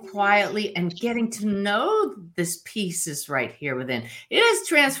sitting quietly and getting to know this peace is right here within? It has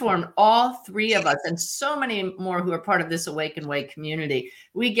transformed all three of us and so many more who are part of this Awaken Way community.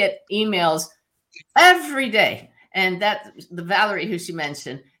 We get emails every day. And that the Valerie, who she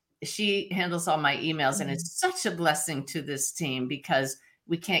mentioned, she handles all my emails. And it's such a blessing to this team because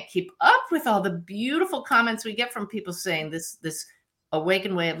we can't keep up with all the beautiful comments we get from people saying this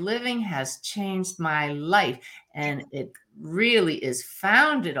Awakened Way of living has changed my life. And it really is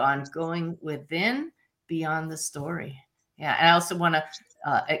founded on going within beyond the story. Yeah. And I also want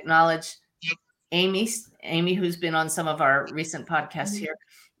to acknowledge Amy, who's been on some of our recent podcasts here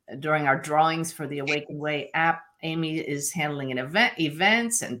during our drawings for the Awakened Way app. Amy is handling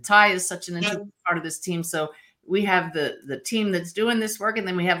events, and Ty is such an integral part of this team. So we have the team that's doing this work, and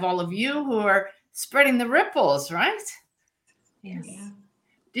then we have all of you who are spreading the ripples, right? Yes. Yeah.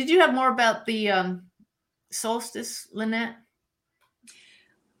 Did you have more about the solstice, Lynette?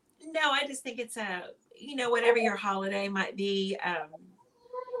 No, I just think it's whatever your holiday might be,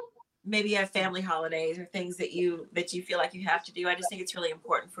 maybe you have family holidays or things that you feel like you have to do. I just think it's really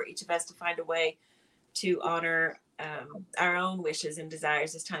important for each of us to find a way to honor our own wishes and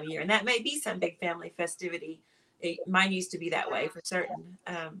desires this time of year. And that may be some big family festivity. Mine used to be that way for certain.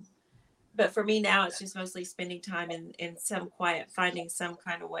 But for me now, it's just mostly spending time in some quiet, finding some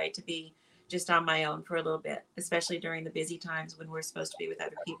kind of way to be just on my own for a little bit, especially during the busy times when we're supposed to be with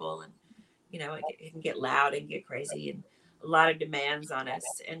other people. And, it can get loud and get crazy and a lot of demands on us,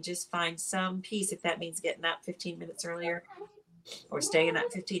 and just find some peace. If that means getting up 15 minutes earlier or staying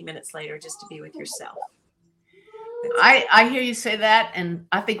up 15 minutes later just to be with yourself. I hear you say that. And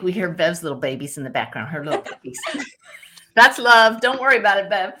I think we hear Bev's little babies in the background, her little babies. That's love. Don't worry about it,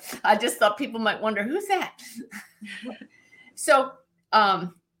 Bev. I just thought people might wonder, who's that? So,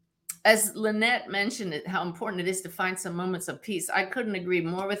 as Lynette mentioned, how important it is to find some moments of peace. I couldn't agree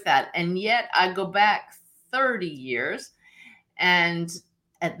more with that. And yet I go back 30 years. And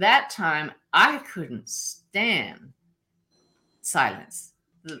at that time, I couldn't stand silence.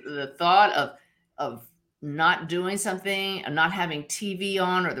 The thought of not doing something, and not having TV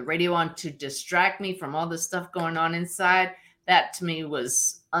on or the radio on to distract me from all the stuff going on inside, that to me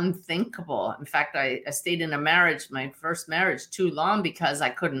was unthinkable. In fact, I stayed in a marriage, my first marriage, too long because I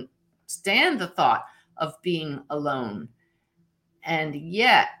couldn't stand the thought of being alone. And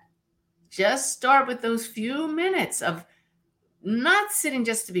yet, just start with those few minutes of not sitting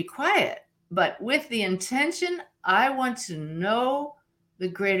just to be quiet, but with the intention, I want to know the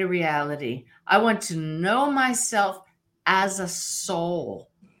greater reality. I want to know myself as a soul.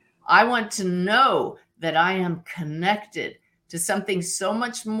 I want to know that I am connected to something so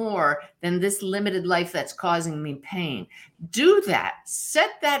much more than this limited life that's causing me pain. Do that.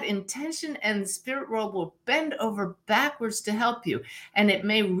 Set that intention, and the spirit world will bend over backwards to help you. And it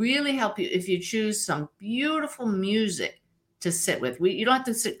may really help you if you choose some beautiful music to sit with. You don't have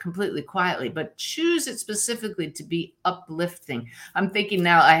to sit completely quietly, but choose it specifically to be uplifting. I'm thinking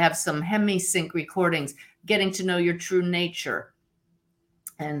now I have some HemiSync recordings, Getting to Know Your True Nature,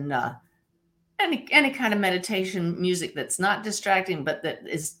 and any kind of meditation music that's not distracting, but that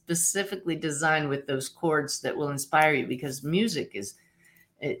is specifically designed with those chords that will inspire you, because music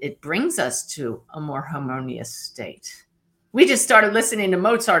it brings us to a more harmonious state. We just started listening to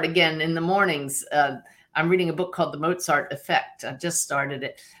Mozart again in the mornings. I'm reading a book called The Mozart Effect. I just started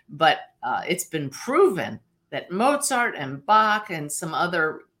it, but it's been proven that Mozart and Bach and some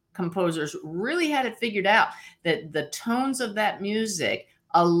other composers really had it figured out, that the tones of that music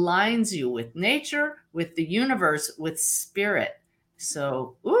aligns you with nature, with the universe, with spirit.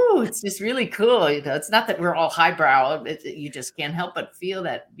 So, it's just really cool. It's not that we're all highbrow. You just can't help but feel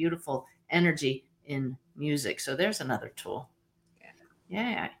that beautiful energy in music. So there's another tool.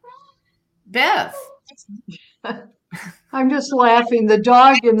 Yeah. Beth. I'm just laughing. The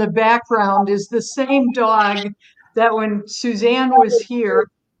dog in the background is the same dog that when Suzanne was here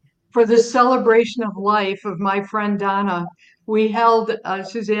for the celebration of life of my friend Donna,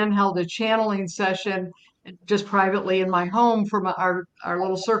 Suzanne held a channeling session just privately in my home from our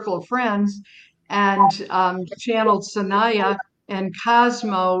little circle of friends, and channeled Sanaya, and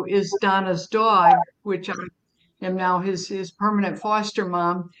Cosmo is Donna's dog, which I am now his permanent foster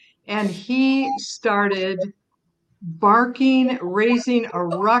mom. And he started barking, raising a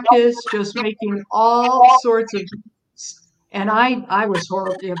ruckus, just making all sorts of, and I was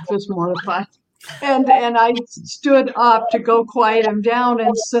horribly just mortified. And I stood up to go quiet him down,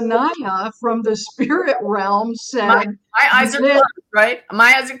 and Sanaya from the spirit realm said, my eyes are closed, right?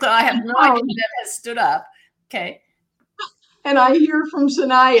 My eyes are closed. I have no idea that has stood up. Okay. And I hear from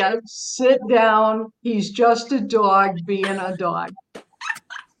Sanaya, sit down. He's just a dog being a dog.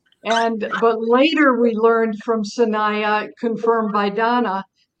 But later we learned from Sanaya, confirmed by Donna,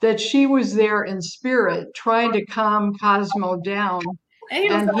 that she was there in spirit trying to calm Cosmo down. And he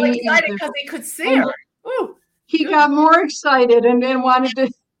was so excited because he could see her. He got more excited and wanted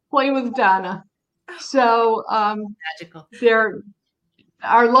to play with Donna. So magical.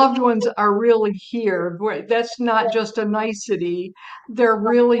 Our loved ones are really here. That's not just a nicety. They're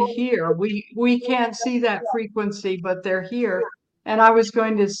really here. We can't see that frequency, but they're here. And I was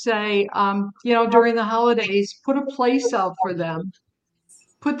going to say, during the holidays, put a place out for them.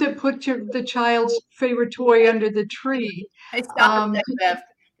 Put the child's favorite toy under the tree. Hey, stop it, Beth.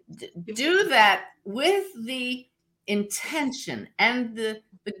 Do that with the intention and the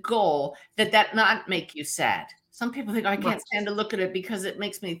goal that not make you sad. Some people think, I can't stand to look at it because it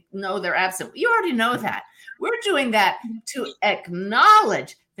makes me know they're absent. You already know that. We're doing that to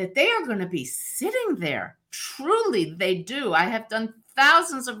acknowledge that they are going to be sitting there. Truly, they do. I have done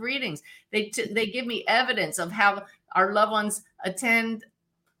thousands of readings. They give me evidence of how our loved ones attend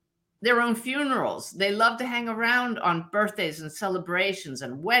their own funerals. They love to hang around on birthdays and celebrations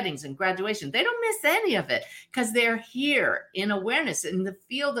and weddings and graduation. They don't miss any of it because they're here in awareness, in the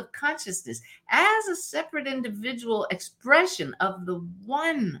field of consciousness, as a separate individual expression of the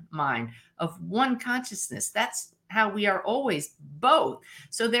one mind, of one consciousness. That's how we are always both.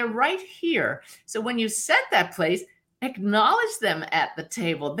 So they're right here. So when you set that place, acknowledge them at the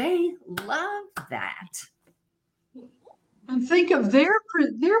table. They love that. And think of their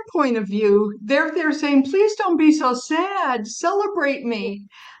point of view. They're saying, please don't be so sad. Celebrate me,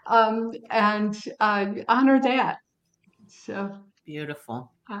 and honor that. So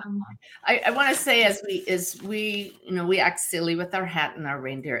beautiful. I want to say, as we we act silly with our hat and our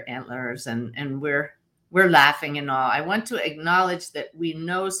reindeer antlers, and we're laughing and all. I want to acknowledge that we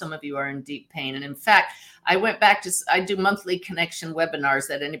know some of you are in deep pain. And in fact, I do monthly connection webinars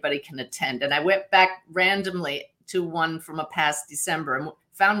that anybody can attend. And I went back randomly to one from a past December and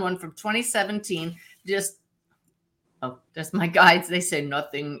found one from 2017. Just my guides. They say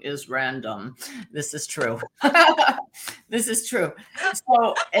nothing is random. This is true. This is true.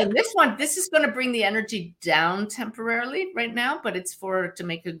 So, and this is going to bring the energy down temporarily right now, but it's to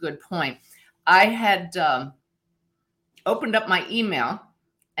make a good point. I had opened up my email,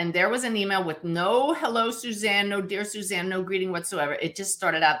 and there was an email with no hello, Suzanne, no dear Suzanne, no greeting whatsoever. It just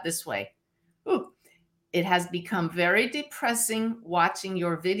started out this way. It has become very depressing watching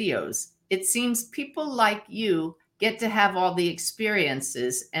your videos. It seems people like you get to have all the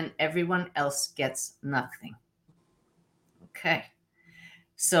experiences and everyone else gets nothing. Okay.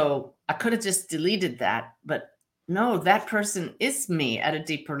 So I could have just deleted that, but no, that person is me at a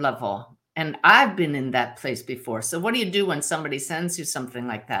deeper level. And I've been in that place before. So what do you do when somebody sends you something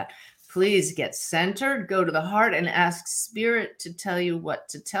like that? Please get centered, go to the heart, and ask Spirit to tell you what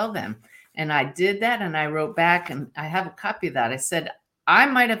to tell them. And I did that, and I wrote back, and I have a copy of that. I said, I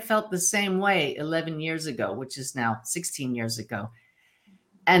might have felt the same way 11 years ago, which is now 16 years ago.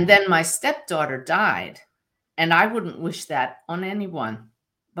 And then my stepdaughter died, and I wouldn't wish that on anyone.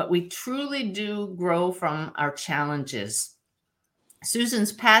 But we truly do grow from our challenges.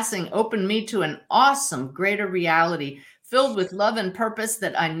 Susan's passing opened me to an awesome, greater reality filled with love and purpose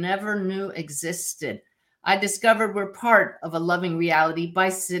that I never knew existed. I discovered we're part of a loving reality by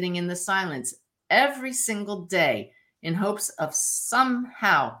sitting in the silence every single day in hopes of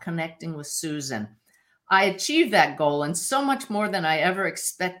somehow connecting with Susan. I achieved that goal and so much more than I ever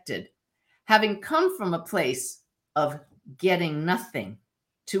expected. Having come from a place of getting nothing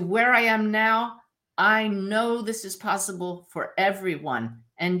to where I am now, I know this is possible for everyone.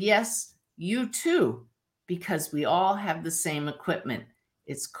 And yes, you too, because we all have the same equipment.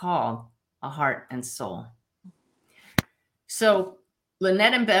 It's called a heart and soul. So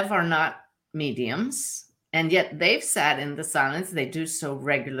Lynette and Bev are not mediums, and yet they've sat in the silence. They do so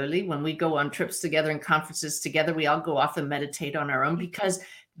regularly. When we go on trips together and conferences together, we all go off and meditate on our own, because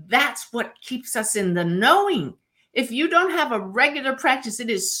that's what keeps us in the knowing. If you don't have a regular practice, it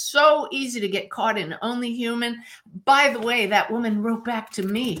is so easy to get caught in only human. By the way, that woman wrote back to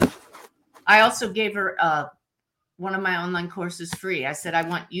me. I also gave her one of my online courses free. I said, I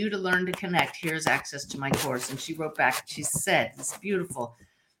want you to learn to connect. Here's access to my course. And she wrote back, she said, it's beautiful.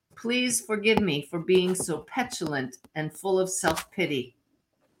 Please forgive me for being so petulant and full of self-pity.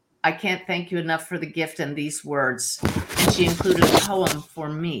 I can't thank you enough for the gift and these words. And she included a poem for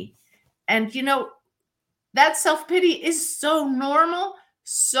me. And you know, that self-pity is so normal,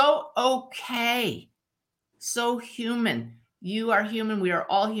 so okay, so human. You are human. We are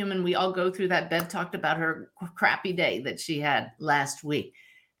all human. We all go through that. Bev talked about her crappy day that she had last week.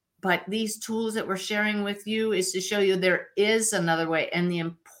 But these tools that we're sharing with you is to show you there is another way, and the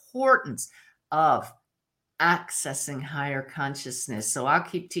importance of accessing higher consciousness. So I'll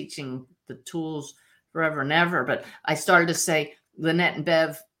keep teaching the tools forever and ever. But I started to say, Lynette and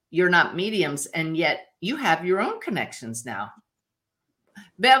Bev, you're not mediums, and yet you have your own connections now.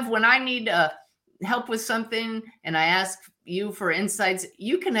 Bev, when I need help with something and I ask you for insights,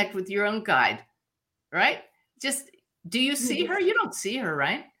 you connect with your own guide, right? Just, do you see her? You don't see her,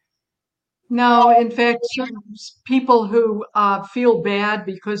 right? No, in fact, people who feel bad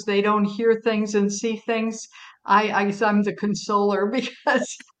because they don't hear things and see things, I guess I'm the consoler,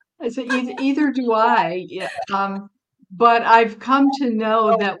 because I say either do I. Yeah, but I've come to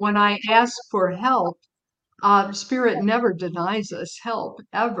know that when I ask for help, Spirit never denies us help,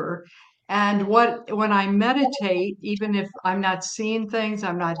 ever. And when I meditate, even if I'm not seeing things,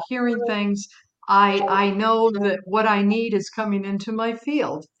 I'm not hearing things, I know that what I need is coming into my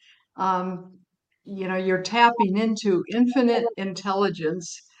field. You know, you're tapping into infinite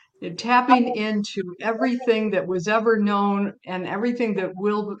intelligence. You're tapping into everything that was ever known and everything that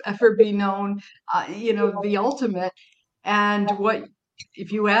will ever be known, you know, the ultimate. And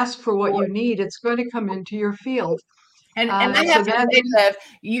if you ask for what you need, it's going to come into your field. And I have to say, Bev,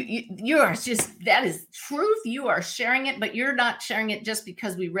 you are just, that is truth. You are sharing it, but you're not sharing it just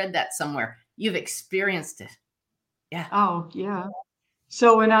because we read that somewhere. You've experienced it. Yeah. Oh, yeah.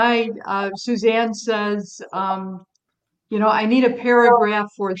 So when Suzanne says, you know, I need a paragraph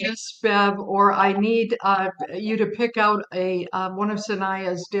for this, Bev, or I need you to pick out one of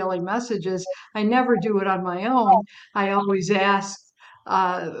Sanaya's daily messages, I never do it on my own. I always ask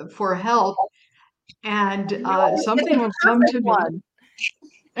for help, and something will come to me.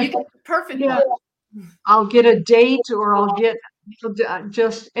 You get the perfect one. I'll get a date, or I'll get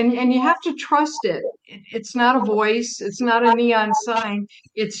just, and you have to trust it. It's not a voice. It's not a neon sign.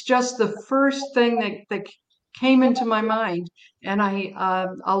 It's just the first thing that came into my mind, and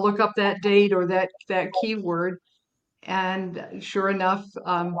I'll look up that date or that keyword, and sure enough,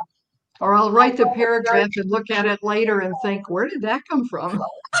 or I'll write the paragraph and look at it later and think, where did that come from?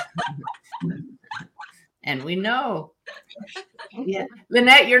 And we know. Yeah.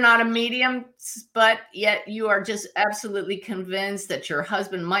 Lynette, you're not a medium, but yet you are just absolutely convinced that your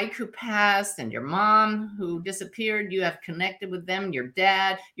husband, Mike, who passed, and your mom who disappeared, you have connected with them, your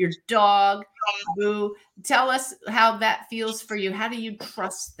dad, your dog, Boo. Tell us how that feels for you. How do you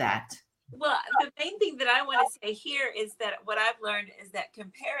trust that? Well, the main thing that I want to say here is that what I've learned is that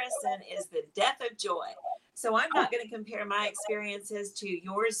comparison is the death of joy. So I'm not going to compare my experiences to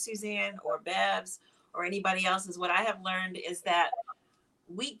yours, Suzanne, or Bev's, or anybody else's. What I have learned is that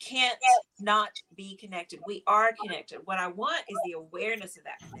we can't not be connected. We are connected. What I want is the awareness of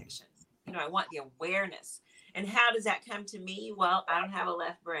that connection. I want the awareness. And how does that come to me? Well, I don't have a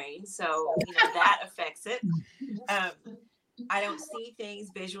left brain, so that affects it. I don't see things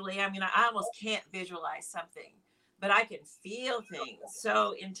visually. I mean, I almost can't visualize something, but I can feel things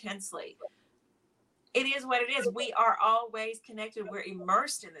so intensely. It is what it is. We are always connected. We're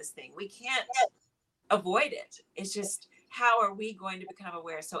immersed in this thing. We can't avoid it. It's just, how are we going to become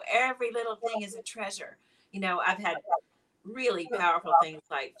aware? So every little thing is a treasure. I've had really powerful things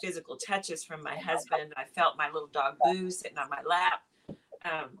like physical touches from my husband. I felt my little dog Boo sitting on my lap.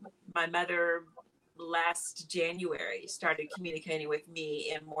 My mother last January started communicating with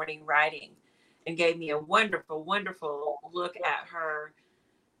me in morning writing and gave me a wonderful, wonderful look at her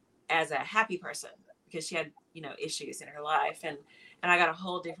as a happy person, because she had, issues in her life. And I got a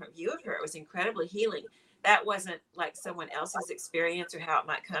whole different view of her. It was incredibly healing. That wasn't like someone else's experience or how it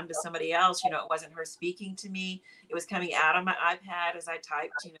might come to somebody else. It wasn't her speaking to me. It was coming out of my iPad as I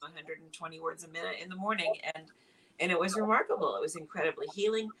typed, 120 words a minute in the morning. And it was remarkable. It was incredibly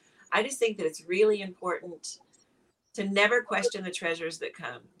healing. I just think that it's really important to never question the treasures that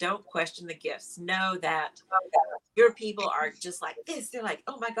come. Don't question the gifts. Know that your people are just like this. They're like,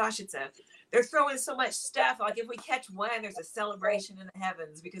 oh my gosh, they're throwing so much stuff. Like if we catch one, there's a celebration in the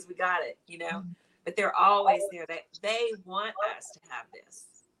heavens because we got it, But they're always there. They want us to have this.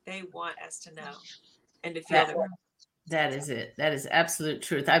 They want us to know and to feel that is it. That is absolute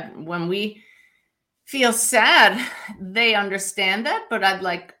truth. When we feel sad, they understand that, but I'd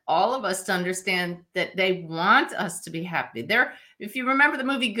like all of us to understand that they want us to be happy. If you remember the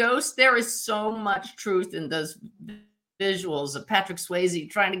movie Ghost, there is so much truth in those visuals of Patrick Swayze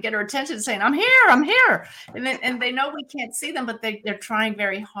trying to get her attention, saying, I'm here. And they know we can't see them, but they're trying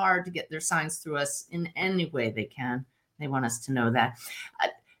very hard to get their signs through us in any way they can. They want us to know that.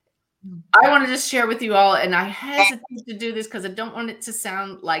 I want to just share with you all, and I hesitate to do this because I don't want it to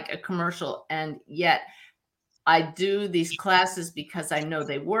sound like a commercial, and yet I do these classes because I know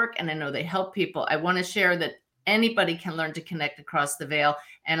they work and I know they help people. I want to share that anybody can learn to connect across the veil,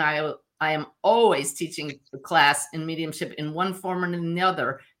 and I am always teaching the class in mediumship in one form or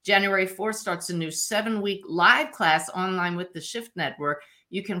another. January 4th starts a new 7-week live class online with the Shift Network.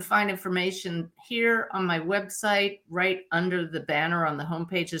 You can find information here on my website, right under the banner on the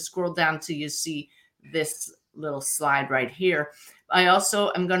homepage. Just scroll down till you see this little slide right here. I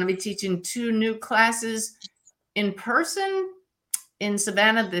also am going to be teaching 2 new classes in person in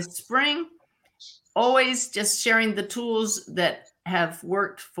Savannah this spring. Always just sharing the tools that have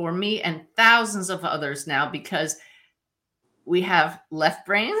worked for me and thousands of others now, because we have left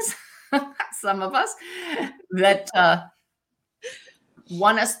brains, some of us, that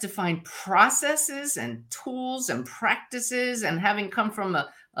want us to find processes and tools and practices. And having come from a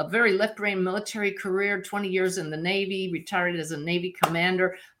very left brain military career, 20 years in the Navy, retired as a Navy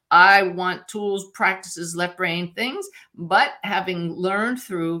commander, I want tools, practices, left brain things. But having learned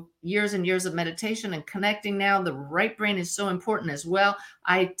through years and years of meditation and connecting now, the right brain is so important as well.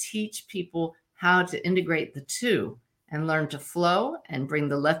 I teach people how to integrate the two and learn to flow and bring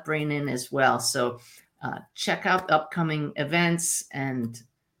the left brain in as well. So check out the upcoming events. And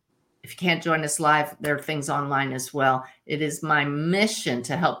if you can't join us live, there are things online as well. It is my mission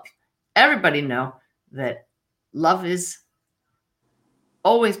to help everybody know that love is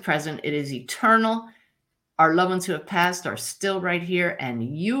always present. It is eternal. Our loved ones who have passed are still right here, and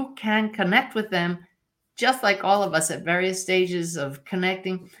you can connect with them just like all of us at various stages of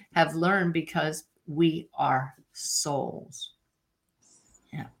connecting have learned, because we are souls.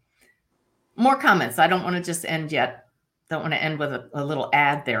 Yeah. More comments. I don't want to just end yet. Don't want to end with a little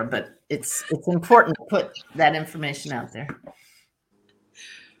ad there, but it's important to put that information out there.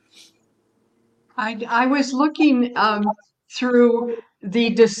 I was looking through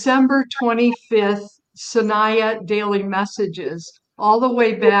the December 25th Sanaya daily messages all the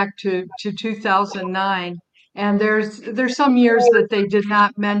way back to 2009. And there's some years that they did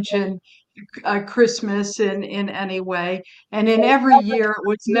not mention Christmas in any way. And in every year, it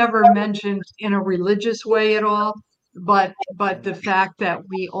was never mentioned in a religious way at all. But the fact that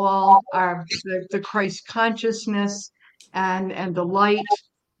we all are the Christ consciousness and the light.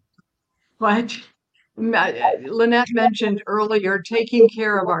 But Lynette mentioned earlier taking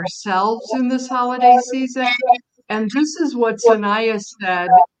care of ourselves in this holiday season. And this is what Sanaya said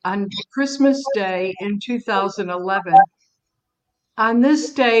on Christmas Day in 2011. On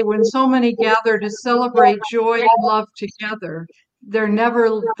this day, when so many gather to celebrate joy and love together, there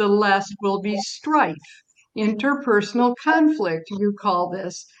nevertheless will be strife, interpersonal conflict, you call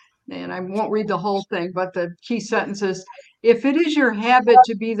this. And I won't read the whole thing, but the key sentences. If it is your habit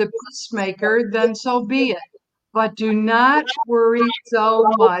to be the peacemaker, then so be it. But do not worry so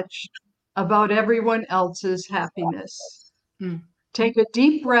much about everyone else's happiness. Take a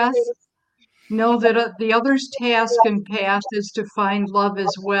deep breath. Know that the other's task and path is to find love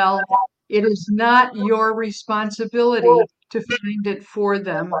as well. It is not your responsibility to find it for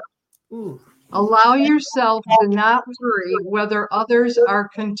them. Allow yourself to not worry whether others are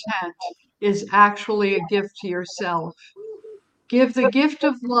content is actually a gift to yourself. Give the gift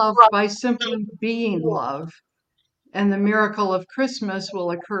of love by simply being love, and the miracle of Christmas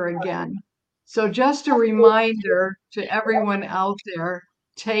will occur again. So just a reminder to everyone out there,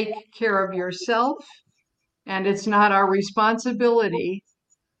 take care of yourself, and it's not our responsibility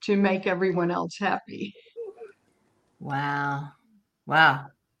to make everyone else happy. Wow. Wow.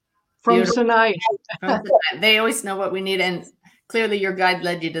 From Beautiful. Sinai. They always know what we need. And clearly your guide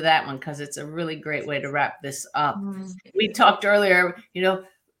led you to that one because it's a really great way to wrap this up. We talked earlier,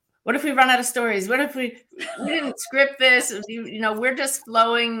 what if we run out of stories? What if we didn't script this? We're just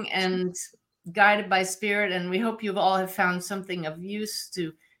flowing and guided by spirit. And we hope you all have found something of use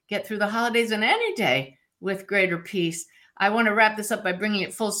to get through the holidays and any day with greater peace. I want to wrap this up by bringing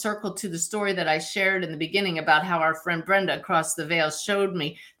it full circle to the story that I shared in the beginning about how our friend Brenda across the veil showed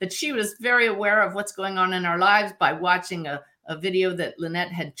me that she was very aware of what's going on in our lives by watching a video that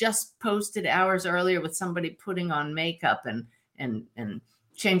Lynette had just posted hours earlier with somebody putting on makeup and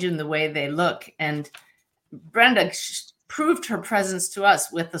changing the way they look. And Brenda proved her presence to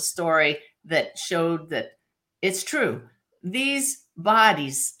us with a story that showed that it's true. These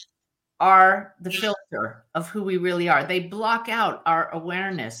bodies are the filter of who we really are. They block out our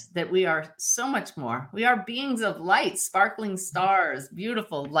awareness that we are so much more. We are beings of light, sparkling stars,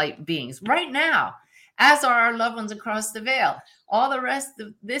 beautiful light beings right now, as are our loved ones across the veil. All the rest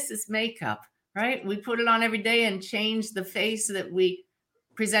of this is makeup, right? We put it on every day and change the face that we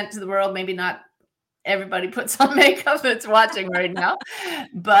present to the world. Maybe not everybody puts on makeup that's watching right now,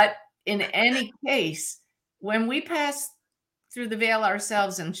 but in any case, when we pass through the veil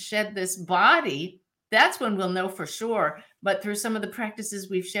ourselves and shed this body, that's when we'll know for sure. But through some of the practices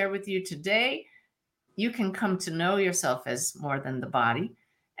we've shared with you today, you can come to know yourself as more than the body.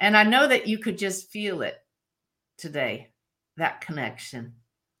 And I know that you could just feel it today, that connection.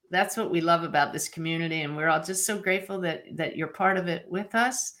 That's what we love about this community. And we're all just so grateful that you're part of it with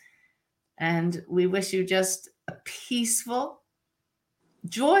us. And we wish you just a peaceful,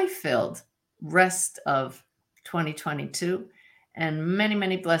 joy-filled rest of 2022 and many,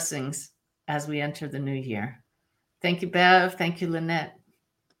 many blessings as we enter the new year. Thank you, Bev. Thank you, Lynette.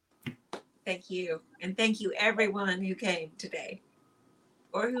 Thank you. And thank you, everyone who came today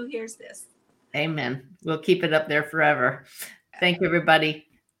or who hears this. Amen. We'll keep it up there forever. Thank you, everybody.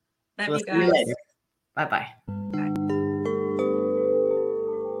 Love you guys. See you Bye-bye.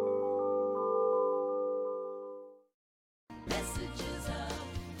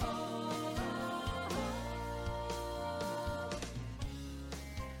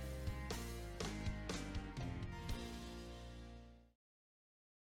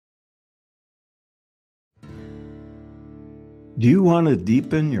 Do you want to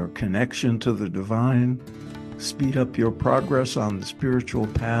deepen your connection to the divine, speed up your progress on the spiritual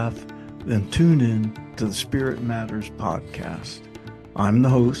path? Then tune in to the Spirit Matters podcast. I'm the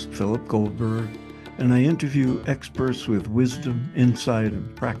host, Philip Goldberg, and I interview experts with wisdom, insight,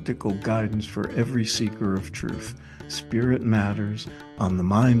 and practical guidance for every seeker of truth. Spirit Matters on the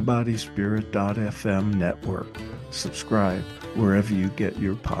mindbodyspirit.fm network. Subscribe wherever you get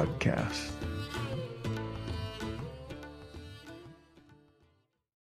your podcasts.